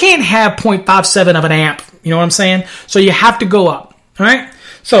 You can't have 0.57 of an amp. You know what I'm saying? So you have to go up. All right?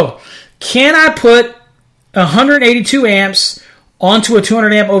 So can I put 182 amps onto a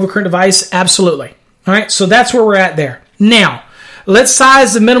 200 amp overcurrent device? Absolutely. All right, so that's where we're at there. Now, let's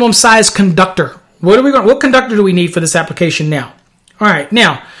size the minimum size conductor. What conductor do we need for this application now? All right,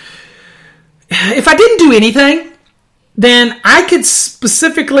 now, if I didn't do anything, then I could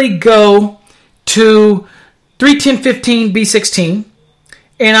specifically go to 31015B16,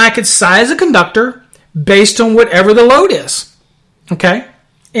 and I could size a conductor based on whatever the load is. Okay,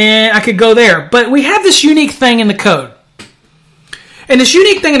 and I could go there. But we have this unique thing in the code. And this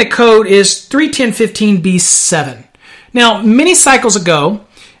unique thing in the code is 31015B7. Now, many cycles ago,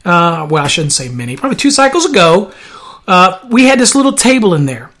 well, I shouldn't say many, probably 2 cycles ago, we had this little table in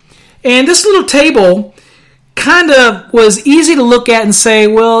there. And this little table kind of was easy to look at and say,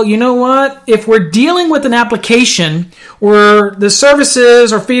 well, you know what? If we're dealing with an application where the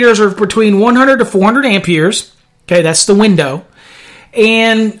services or feeders are between 100 to 400 amperes, okay, that's the window,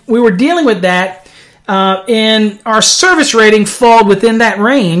 and we were dealing with that, and our service rating fall within that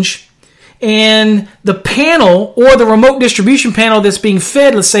range, and the panel or the remote distribution panel that's being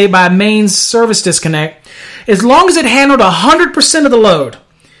fed, let's say, by a main service disconnect, as long as it handled 100% of the load,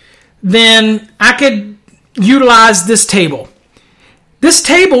 then I could utilize this table. This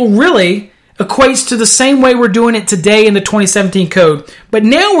table really equates to the same way we're doing it today in the 2017 code, but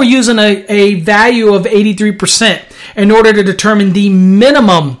now we're using a value of 83% in order to determine the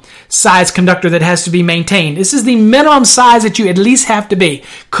minimum size conductor that has to be maintained. This is the minimum size that you at least have to be.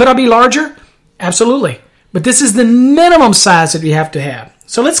 Could I be larger? Absolutely. But this is the minimum size that you have to have.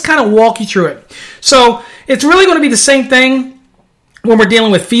 So let's kind of walk you through it. So it's really going to be the same thing when we're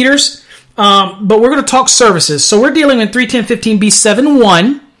dealing with feeders, but we're going to talk services. So we're dealing with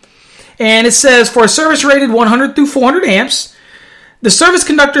 31015B71, and it says for a service rated 100 through 400 amps, the service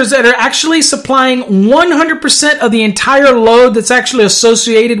conductors that are actually supplying 100% of the entire load that's actually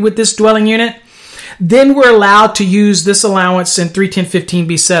associated with this dwelling unit, then we're allowed to use this allowance in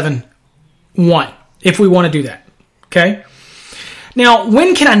 31015B7.1 if we want to do that. Okay? Now,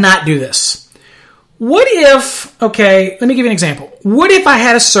 when can I not do this? What if, okay, let me give you an example. What if I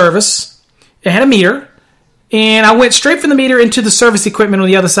had a service, it had a meter, and I went straight from the meter into the service equipment on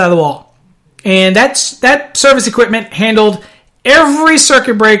the other side of the wall. And that service equipment handled every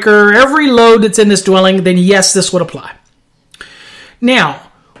circuit breaker, every load that's in this dwelling, then yes, this would apply. Now,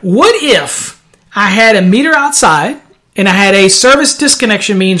 what if I had a meter outside and I had a service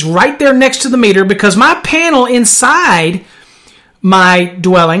disconnection means right there next to the meter, because my panel inside my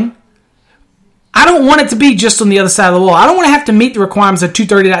dwelling I don't want it to be just on the other side of the wall. I don't want to have to meet the requirements of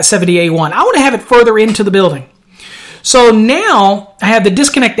 230.70A1. I want to have it further into the building. So now I have the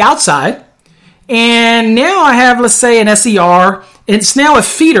disconnect outside, and now I have, let's say, an SER. It's now a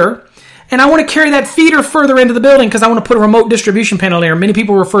feeder, and I want to carry that feeder further into the building because I want to put a remote distribution panel there. Many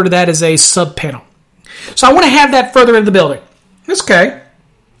people refer to that as a sub-panel. So I want to have that further into the building. That's okay.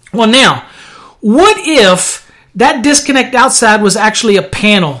 Well, now, what if that disconnect outside was actually a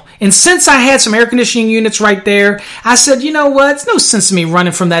panel? And since I had some air conditioning units right there, I said, you know what? It's no sense in me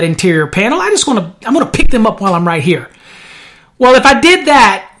running from that interior panel. I'm going to pick them up while I'm right here. Well, if I did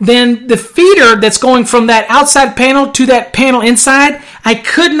that, then the feeder that's going from that outside panel to that panel inside, I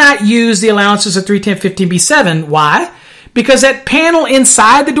could not use the allowances of 310.15b7. Why? Because that panel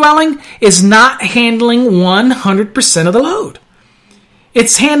inside the dwelling is not handling 100% of the load.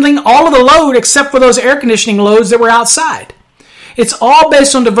 It's handling all of the load except for those air conditioning loads that were outside. It's all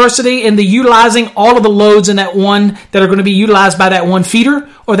based on diversity and the utilizing all of the loads in that one that are going to be utilized by that one feeder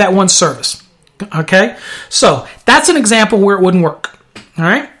or that one service. Okay? So that's an example where it wouldn't work. All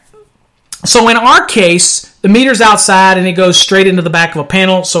right? So in our case, the meter's outside and it goes straight into the back of a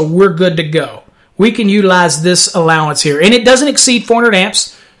panel, so we're good to go. We can utilize this allowance here. And it doesn't exceed 400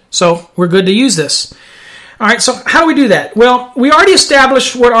 amps, so we're good to use this. All right, so how do we do that? Well, we already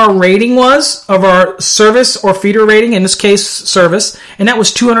established what our rating was of our service or feeder rating, in this case, service, and that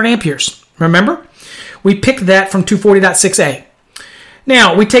was 200 amperes. Remember? We picked that from 240.6a.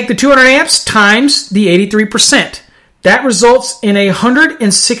 Now, we take the 200 amps times the 83%. That results in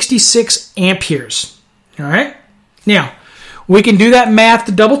 166 amperes. All right? Now, we can do that math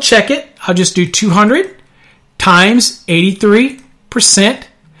to double check it. I'll just do 200 times 83%,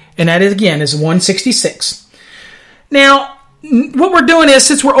 and that is, again, is 166. Now, what we're doing is,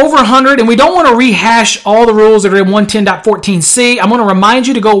 since we're over 100 and we don't want to rehash all the rules that are in 110.14c, I'm going to remind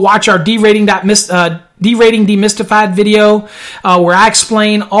you to go watch our D-Rating Demystified video where I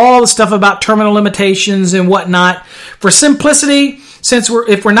explain all the stuff about terminal limitations and whatnot. For simplicity, since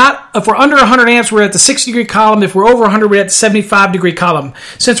if we're under 100 amps, we're at the 60-degree column. If we're over 100, we're at the 75-degree column.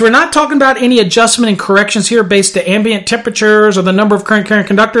 Since we're not talking about any adjustment and corrections here based on ambient temperatures or the number of current carrying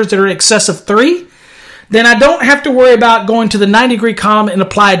conductors that are in excess of 3, then I don't have to worry about going to the 90-degree column and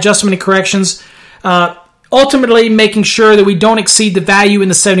apply adjustment and corrections, ultimately making sure that we don't exceed the value in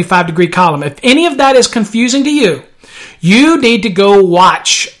the 75-degree column. If any of that is confusing to you, you need to go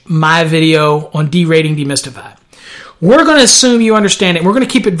watch my video on D-Rating Demystified. We're going to assume you understand it. We're going to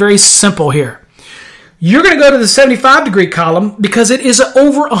keep it very simple here. You're going to go to the 75-degree column because it is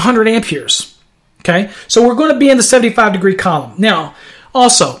over 100 amperes. Okay? So we're going to be in the 75-degree column. Now,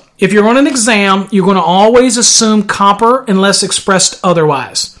 also, if you're on an exam, you're going to always assume copper unless expressed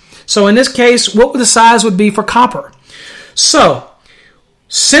otherwise. So in this case, what the size would be for copper? So,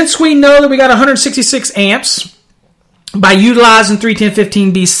 since we know that we got 166 amps by utilizing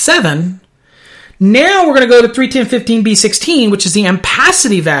 310.15b7, now we're going to go to 310.15b16, which is the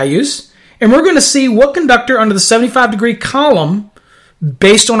ampacity values, and we're going to see what conductor under the 75-degree column,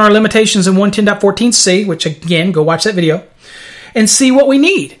 based on our limitations in 110.14c, which again, go watch that video, and see what we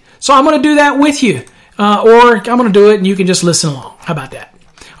need. So I'm going to do that with you, or I'm going to do it and you can just listen along. How about that?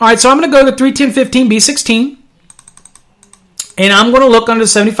 All right, so I'm going to go to 310.15b16, and I'm going to look under the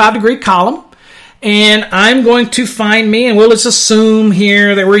 75-degree column, and I'm going to find me, and let's assume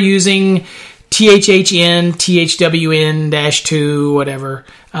here that we're using THHN, THWN-2, whatever,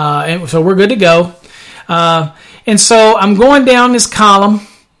 and so we're good to go. And so I'm going down this column,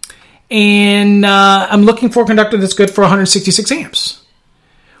 and I'm looking for a conductor that's good for 166 amps.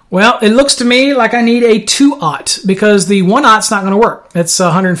 Well, it looks to me like I need a 2-aught because the 1-aught's not going to work. That's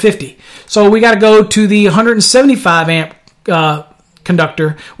 150. So we got to go to the 175 amp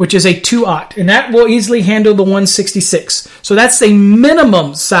conductor, which is a 2-aught, and that will easily handle the 166. So that's a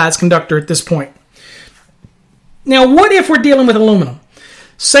minimum size conductor at this point. Now, what if we're dealing with aluminum?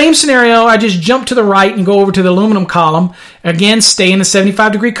 Same scenario, I just jump to the right and go over to the aluminum column. Again, stay in the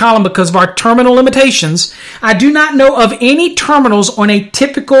 75-degree column because of our terminal limitations. I do not know of any terminals on a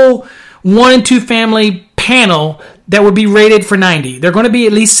typical 1 and 2 family panel that would be rated for 90. They're going to be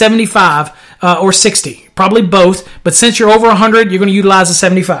at least 75 or 60, probably both. But since you're over 100, you're going to utilize a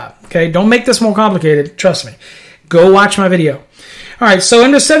 75. Okay, don't make this more complicated. Trust me. Go watch my video. All right, so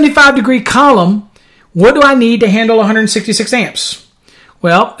under 75-degree column, what do I need to handle 166 amps?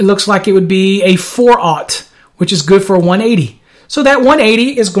 Well, it looks like it would be a 4-aught, which is good for a 180. So that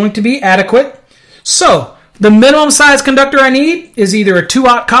 180 is going to be adequate. So the minimum size conductor I need is either a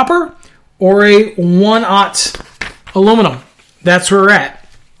 2-aught copper or a 1-aught aluminum. That's where we're at.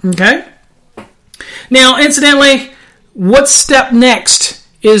 Okay? Now, incidentally, what's step next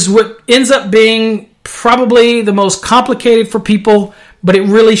is what ends up being probably the most complicated for people, but it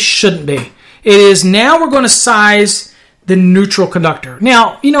really shouldn't be. It is now we're going to size the neutral conductor.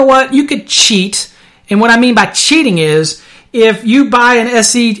 Now, you know what? You could cheat. And what I mean by cheating is if you buy an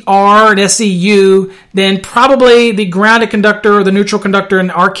SER, an SEU, then probably the grounded conductor or the neutral conductor in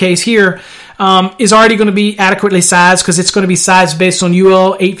our case here is already going to be adequately sized because it's going to be sized based on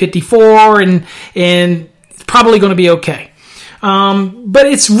UL 854 and it's probably going to be okay. But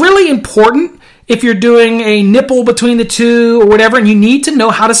it's really important if you're doing a nipple between the two or whatever, and you need to know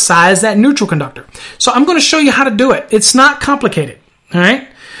how to size that neutral conductor. So I'm going to show you how to do it. It's not complicated. All right.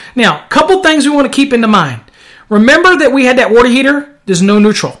 Now, a couple things we want to keep into mind. Remember that we had that water heater. There's no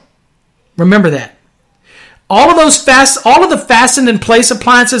neutral. Remember that. All of the fastened in place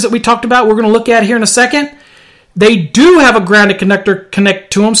appliances that we talked about, we're going to look at here in a second. They do have a grounded conductor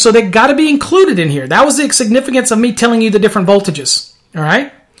connect to them, so they got to be included in here. That was the significance of me telling you the different voltages. All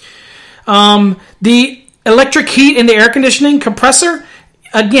right. The electric heat in the air conditioning compressor,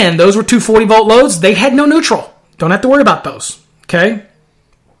 again, those were 240 volt loads. They had no neutral. Don't have to worry about those. Okay.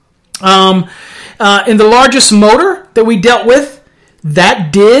 In the largest motor that we dealt with,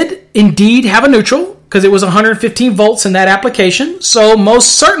 that did indeed have a neutral because it was 115 volts in that application. So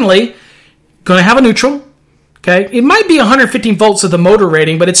most certainly going to have a neutral. Okay, it might be 115 volts of the motor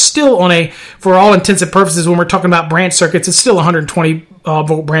rating, but it's still for all intents and purposes, when we're talking about branch circuits, it's still 120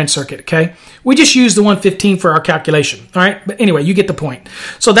 volt branch circuit. Okay, we just use the 115 for our calculation. All right, but anyway, you get the point.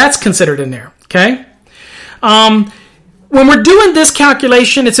 So that's considered in there. Okay, when we're doing this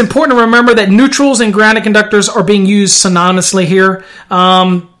calculation, it's important to remember that neutrals and grounded conductors are being used synonymously here.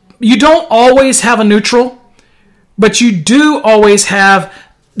 You don't always have a neutral, but you do always have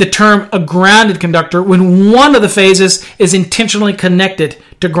the term a grounded conductor when one of the phases is intentionally connected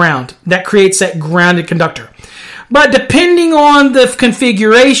to ground. That creates that grounded conductor. But depending on the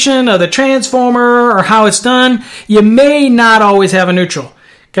configuration of the transformer or how it's done, you may not always have a neutral.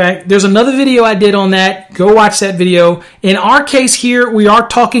 Okay, there's another video I did on that. Go watch that video. In our case here, we are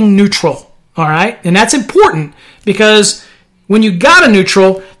talking neutral. All right, and that's important because when you got a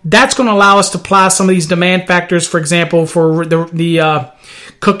neutral, that's going to allow us to apply some of these demand factors. For example, for the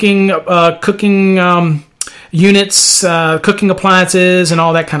cooking units, cooking appliances, and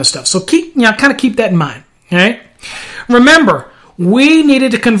all that kind of stuff. So keep that in mind. All right. Remember, we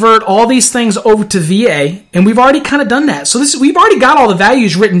needed to convert all these things over to VA, and we've already kind of done that. So we've already got all the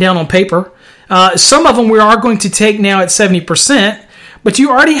values written down on paper. Some of them we are going to take now at 70%, but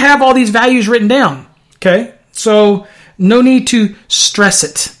you already have all these values written down. Okay, so no need to stress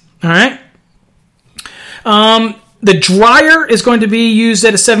it. All right. The dryer is going to be used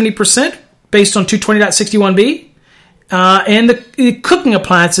at a 70% based on 220.61b. And the cooking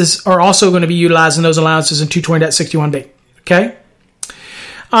appliances are also going to be utilizing those allowances in 220.61b. Okay.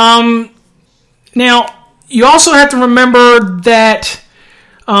 Now, you also have to remember that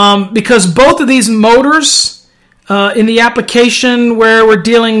because both of these motors in the application where we're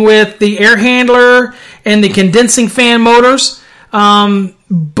dealing with the air handler and the condensing fan motors,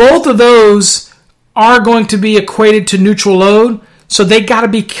 both of those are going to be equated to neutral load, so they got to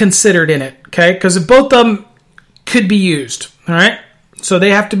be considered in it, okay? Because both of them could be used, all right? So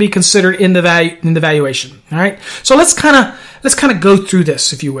they have to be considered in the valuation, all right? So let's kind of go through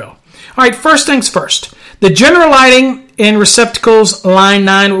this, if you will. All right, first things first. The general lighting and receptacles, line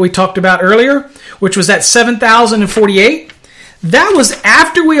 9, what we talked about earlier, which was at 7,048. That was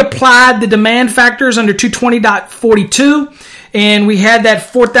after we applied the demand factors under 220.42, and we had that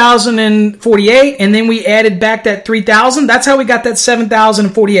 4,048, and then we added back that 3,000. That's how we got that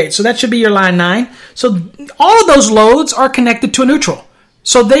 7,048. So that should be your line 9. So all of those loads are connected to a neutral.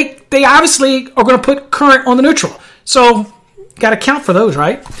 So they obviously are going to put current on the neutral. So got to count for those,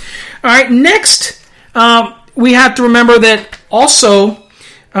 right? All right, next, we have to remember that also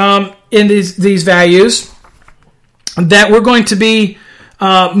in these values that we're going to be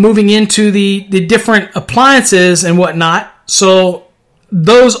moving into the different appliances and whatnot. So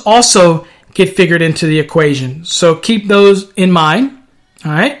those also get figured into the equation. So keep those in mind.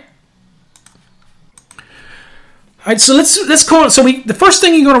 All right. All right. So let's call it. So the first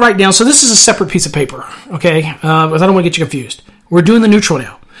thing you're going to write down. So this is a separate piece of paper. Okay. Because I don't want to get you confused. We're doing the neutral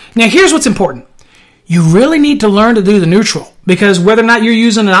now. Now here's what's important. You really need to learn to do the neutral because whether or not you're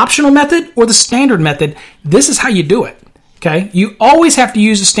using an optional method or the standard method, this is how you do it. Okay. You always have to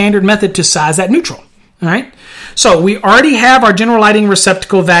use the standard method to size that neutral. All right. So we already have our general lighting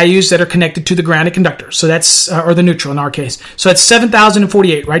receptacle values that are connected to the grounded conductor. So that's, or the neutral in our case. So that's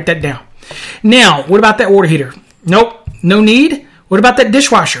 7,048. Write that down. Now, what about that water heater? Nope. No need. What about that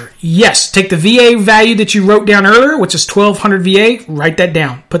dishwasher? Yes, take the VA value that you wrote down earlier, which is 1200 VA, write that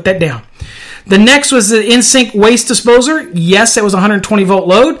down, put that down. The next was the in-sink waste disposer. Yes, it was 120 volt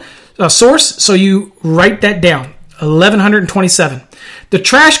load source, so you write that down, 1127. The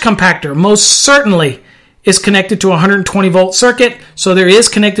trash compactor most certainly is connected to a 120 volt circuit, so there is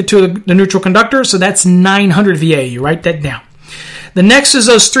connected to the neutral conductor, so that's 900 VA. You write that down. The next is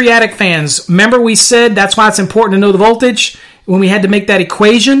those 3 attic fans. Remember we said that's why it's important to know the voltage when we had to make that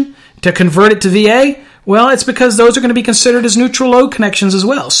equation to convert it to VA? Well, it's because those are going to be considered as neutral load connections as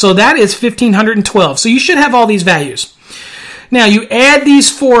well. So that is 1512. So you should have all these values. Now you add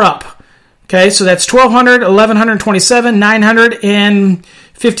these 4 up. Okay, so that's 1200, 1127, 900, and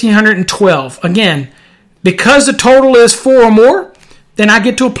 1512. Again, because the total is 4 or more, then I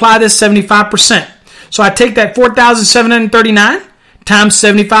get to apply this 75%. So I take that 4,739 times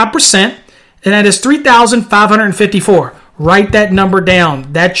 75%, and that is 3,554. Write that number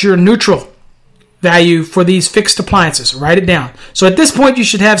down. That's your neutral value for these fixed appliances. Write it down. So at this point, you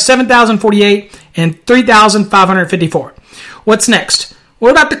should have 7,048 and 3,554. What's next? What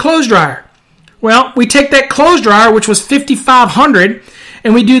about the clothes dryer? Well, we take that clothes dryer, which was 5,500,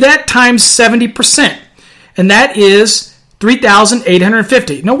 and we do that times 70%. And that is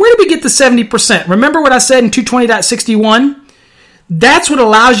 3,850. Now, where did we get the 70%? Remember what I said in 220.61? That's what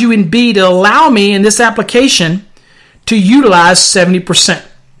allows you in B to allow me in this application to utilize 70%.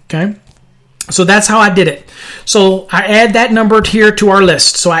 Okay? So that's how I did it. So I add that number here to our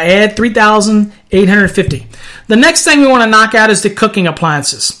list. So I add 3,850. The next thing we want to knock out is the cooking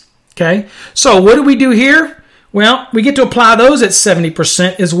appliances. Okay? So what do we do here? Well, we get to apply those at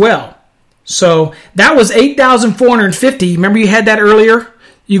 70% as well. So that was 8,450. Remember you had that earlier?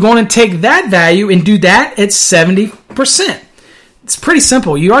 You're going to take that value and do that at 70%. It's pretty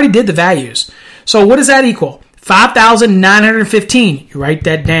simple. You already did the values. So what does that equal? 5,915. You write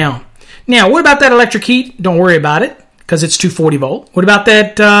that down. Now, what about that electric heat? Don't worry about it because it's 240 volt. What about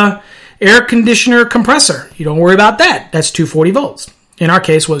that air conditioner compressor? You don't worry about that. That's 240 volts. In our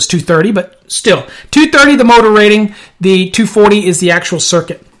case, was 230, but still. 230, the motor rating. The 240 is the actual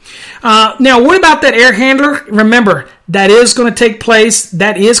circuit. Now, what about that air handler? Remember, that is going to take place.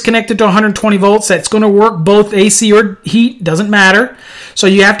 That is connected to 120 volts. That's going to work both AC or heat. Doesn't matter. So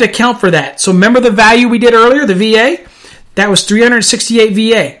you have to account for that. So remember the value we did earlier, the VA? That was 368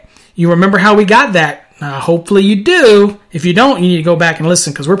 VA. You remember how we got that? Hopefully you do. If you don't, you need to go back and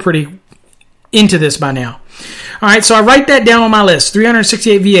listen because we're pretty into this by now. All right, so I write that down on my list,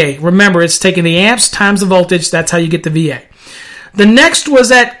 368 VA. Remember, it's taking the amps times the voltage. That's how you get the VA. The next was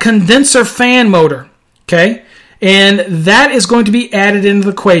that condenser fan motor, okay? And that is going to be added into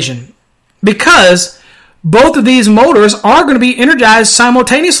the equation because both of these motors are going to be energized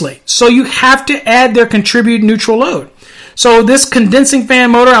simultaneously. So you have to add their contributed neutral load. So this condensing fan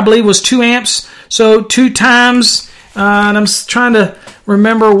motor, I believe, was 2 amps. So 2 times, and I'm trying to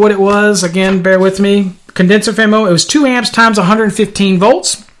remember what it was. Again, bear with me. Condenser fan motor, it was 2 amps times 115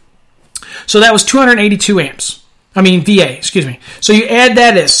 volts. So that was 282 amps. VA, excuse me. So you add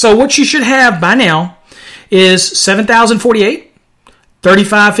that in. So what you should have by now is 7,048,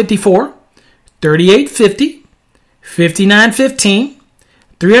 3,554, 3,850, 5,915,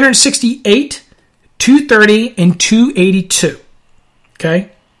 368, 230, and 282. Okay?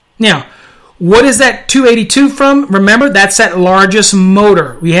 Now, what is that 282 from? Remember, that's that largest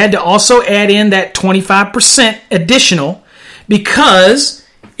motor. We had to also add in that 25% additional because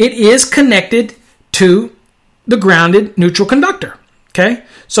it is connected to the grounded neutral conductor. Okay?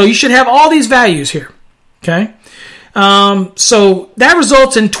 So you should have all these values here. Okay? So that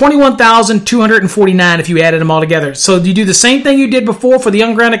results in 21,249 if you added them all together. So you do the same thing you did before for the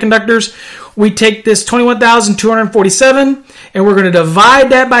ungrounded conductors. We take this 21,247 and we're going to divide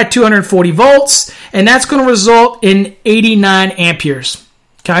that by 240 volts, and that's going to result in 89 amperes.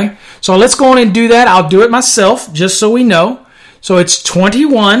 Okay? So let's go on and do that. I'll do it myself just so we know. So it's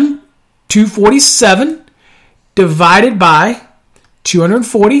 21,247 divided by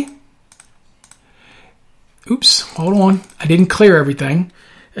 240. Oops, hold on. I didn't clear everything.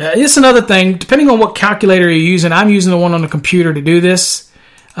 It's another thing. Depending on what calculator you're using, I'm using the one on the computer to do this.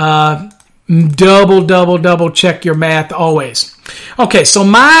 Double check your math always. Okay, so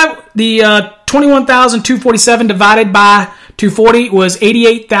the 21,247 divided by 240 was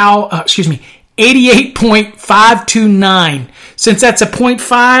 88.529. Since that's a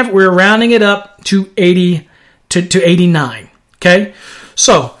 0.5, we're rounding it up to 80 to 89. Okay,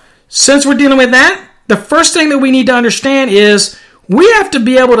 so since we're dealing with that, the first thing that we need to understand is we have to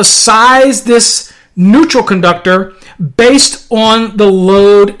be able to size this neutral conductor based on the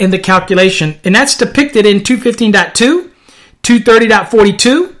load in the calculation. And that's depicted in 215.2,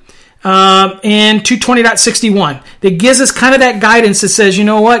 230.42, and 220.61. That gives us kind of that guidance that says, you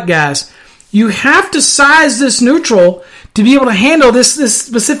know what, guys, you have to size this neutral to be able to handle this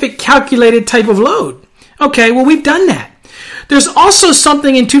specific calculated type of load. Okay, well, we've done that. There's also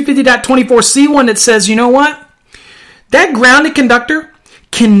something in 250.24C1 that says, you know what? That grounded conductor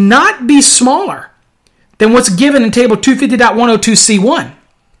cannot be smaller than what's given in table 250.102C1.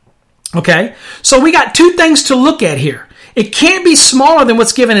 Okay, so we got two things to look at here. It can't be smaller than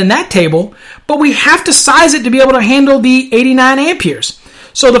what's given in that table, but we have to size it to be able to handle the 89 amperes.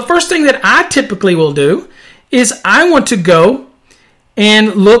 So the first thing that I typically will do is I want to go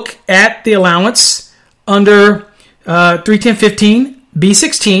and look at the allowance under 310.15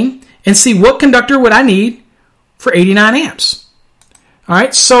 B16 and see what conductor would I need for 89 amps. All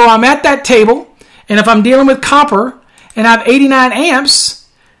right, so I'm at that table, and if I'm dealing with copper and I have 89 amps,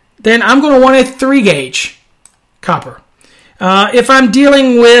 then I'm going to want a 3-gauge copper. If I'm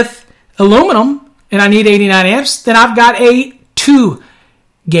dealing with aluminum and I need 89 amps, then I've got a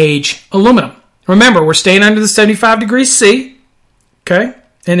 2-gauge aluminum. Remember, we're staying under the 75 degrees C, okay,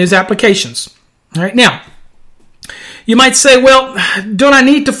 in his applications. All right, now, you might say, well, don't I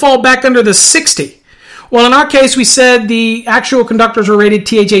need to fall back under the 60? Well, in our case, we said the actual conductors were rated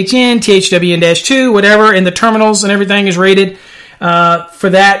THHN, THWN-2, whatever, and the terminals and everything is rated for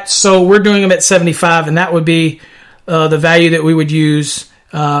that. So we're doing them at 75, and that would be the value that we would use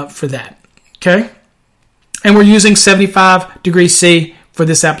for that. Okay? And we're using 75 degrees C for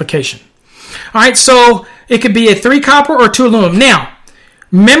this application. All right, so it could be a 3 copper or 2 aluminum. Now,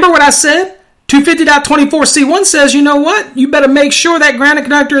 remember what I said? 250.24C1 says, you know what? You better make sure that grounded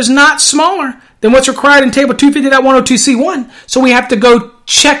conductor is not smaller than what's required in table 250.102C1. So we have to go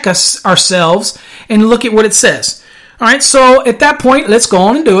check ourselves and look at what it says. All right, so at that point, let's go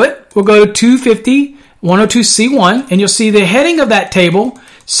on and do it. We'll go to 250.102C1, and you'll see the heading of that table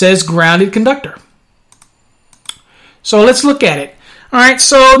says grounded conductor. So let's look at it. All right,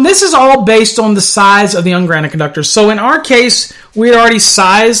 so this is all based on the size of the ungrounded conductor. So in our case, we had already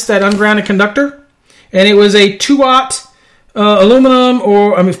sized that ungrounded conductor, and it was a 2-aught aluminum,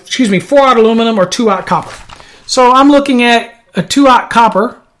 4-aught aluminum or 2-aught copper. So I'm looking at a 2-aught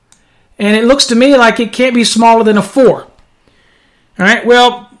copper, and it looks to me like it can't be smaller than a 4. All right,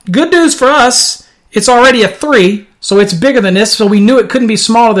 well, good news for us, it's already a 3, so it's bigger than this, so we knew it couldn't be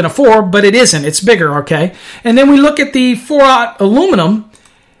smaller than a 4, but it isn't. It's bigger, okay? And then we look at the 4-aught aluminum,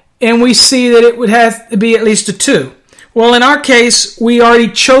 and we see that it would have to be at least a 2. Well, in our case, we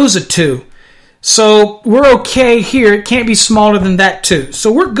already chose a 2. So we're okay here. It can't be smaller than that 2.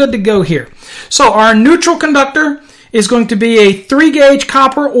 So we're good to go here. So our neutral conductor is going to be a 3-gauge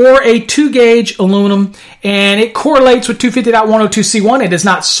copper or a 2-gauge aluminum, and it correlates with 250.102C1. It is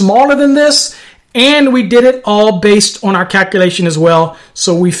not smaller than this, and we did it all based on our calculation as well,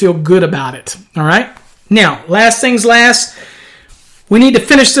 so we feel good about it. All right? Now, last things last, we need to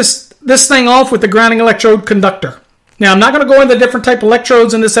finish this thing off with the grounding electrode conductor. Now, I'm not going to go into the different type of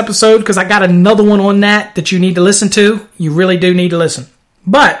electrodes in this episode because I got another one on that you need to listen to. You really do need to listen.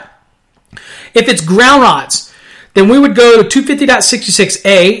 But if it's ground rods, then we would go to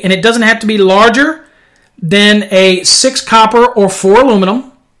 250.66A, and it doesn't have to be larger than a 6 copper or 4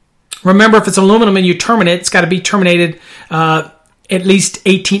 aluminum. Remember, if it's aluminum and you terminate, it's got to be terminated at least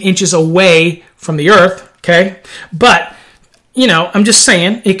 18 inches away from the earth, okay? But, I'm just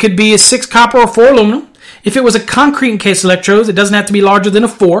saying, it could be a 6 copper or 4 aluminum. If it was a concrete encased electrodes, it doesn't have to be larger than a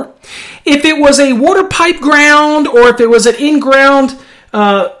 4. If it was a water pipe ground, or if it was an in-ground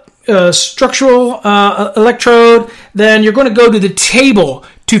structural electrode, then you're going to go to the table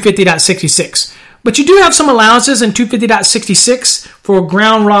 250.66. But you do have some allowances in 250.66 for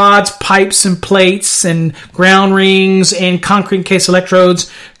ground rods, pipes, and plates, and ground rings, and concrete encased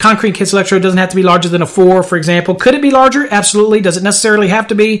electrodes. Concrete encased electrode doesn't have to be larger than a 4, for example. Could it be larger? Absolutely. Does it necessarily have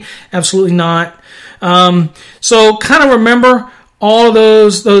to be? Absolutely not. So kind of remember all of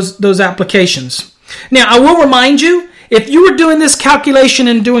those applications. Now, I will remind you, if you were doing this calculation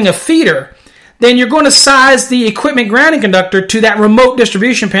and doing a feeder, then you're going to size the equipment grounding conductor to that remote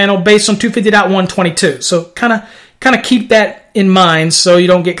distribution panel based on 250.122. So kind of keep that in mind so you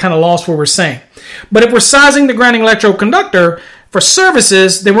don't get kind of lost where we're saying. But if we're sizing the grounding electrode conductor for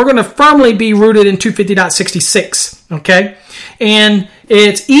services, then we're going to firmly be rooted in 250.66, okay? And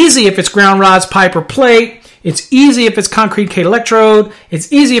it's easy if it's ground rods, pipe, or plate. It's easy if it's concrete encased electrode.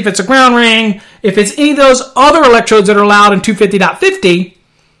 It's easy if it's a ground ring. If it's any of those other electrodes that are allowed in 250.50,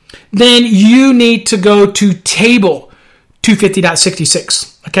 then you need to go to table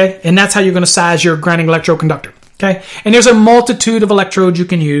 250.66, okay? And that's how you're going to size your grounding electrode conductor, okay? And there's a multitude of electrodes you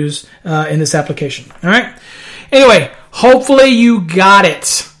can use in this application, all right? Anyway, Hopefully you got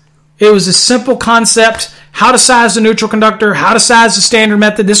it. It was a simple concept. How to size the neutral conductor, how to size the standard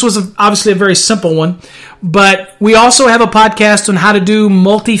method. This was obviously a very simple one. But we also have a podcast on how to do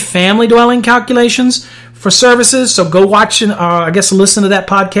multifamily dwelling calculations for services. So go watch and listen to that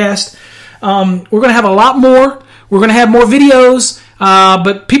podcast. We're going to have a lot more. We're going to have more videos.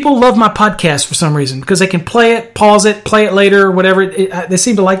 But people love my podcast for some reason because they can play it, pause it, play it later, whatever. They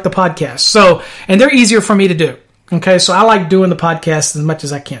seem to like the podcast. So, and they're easier for me to do. Okay, so I like doing the podcast as much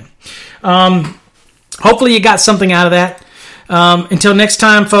as I can. Hopefully you got something out of that. Until next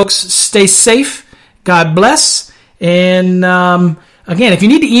time, folks, stay safe. God bless. And again, if you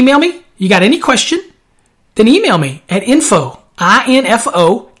need to email me, you got any question, then email me at info at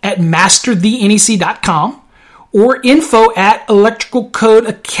masterthenec.com or info at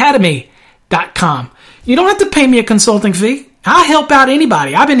electricalcodeacademy.com. You don't have to pay me a consulting fee. I'll help out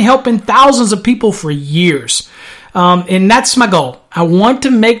anybody. I've been helping thousands of people for years. And that's my goal. I want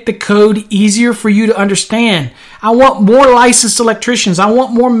to make the code easier for you to understand. I want more licensed electricians. I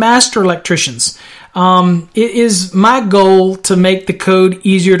want more master electricians. It is my goal to make the code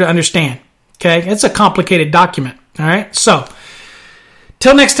easier to understand. Okay? It's a complicated document. All right? So,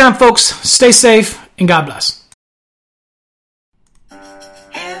 till next time, folks, stay safe and God bless.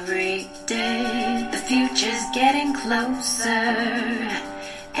 Every day, the future's getting closer.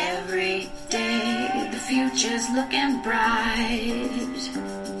 Every day, the future's looking bright.